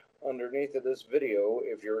line underneath of this video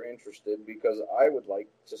if you're interested, because I would like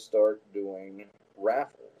to start doing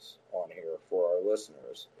raffles on here for our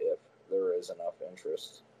listeners if there is enough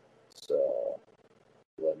interest. So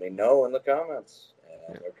let me know in the comments,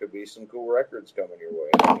 and there could be some cool records coming your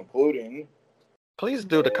way, including... Please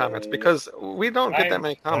do the comments, because we don't get that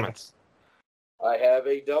many comments. I have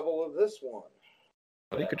a double of this one.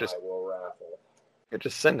 Well, you could just, I will raffle. You could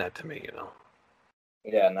just send that to me,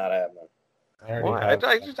 Yeah, not happening. Why?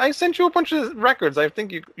 I sent you a bunch of records. I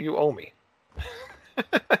think you owe me.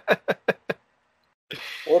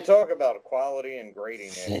 We'll talk about quality and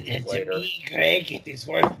grading later. Greg, it is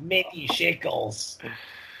worth many shekels.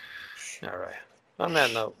 All right. On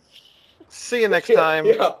that note, see you next time.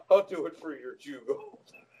 Yeah, I'll do it for your Jew gold.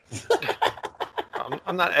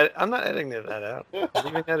 I'm not editing that out. I'm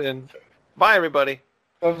leaving that in. Bye, everybody.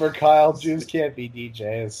 Remember, Kyle, Jews can't be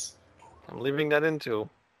DJs. I'm leaving that in too.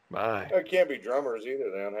 Bye. They can't be drummers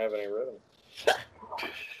either. They don't have any rhythm.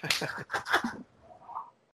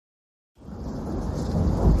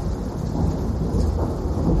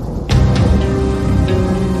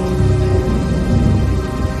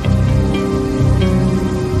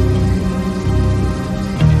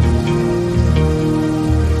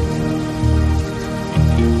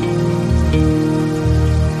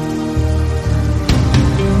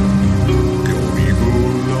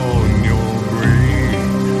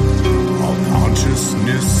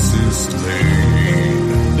 Consciousness is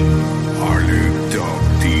slain. Our